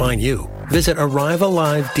redefine you. Visit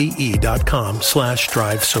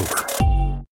arrivealive.de.com/drive-sober.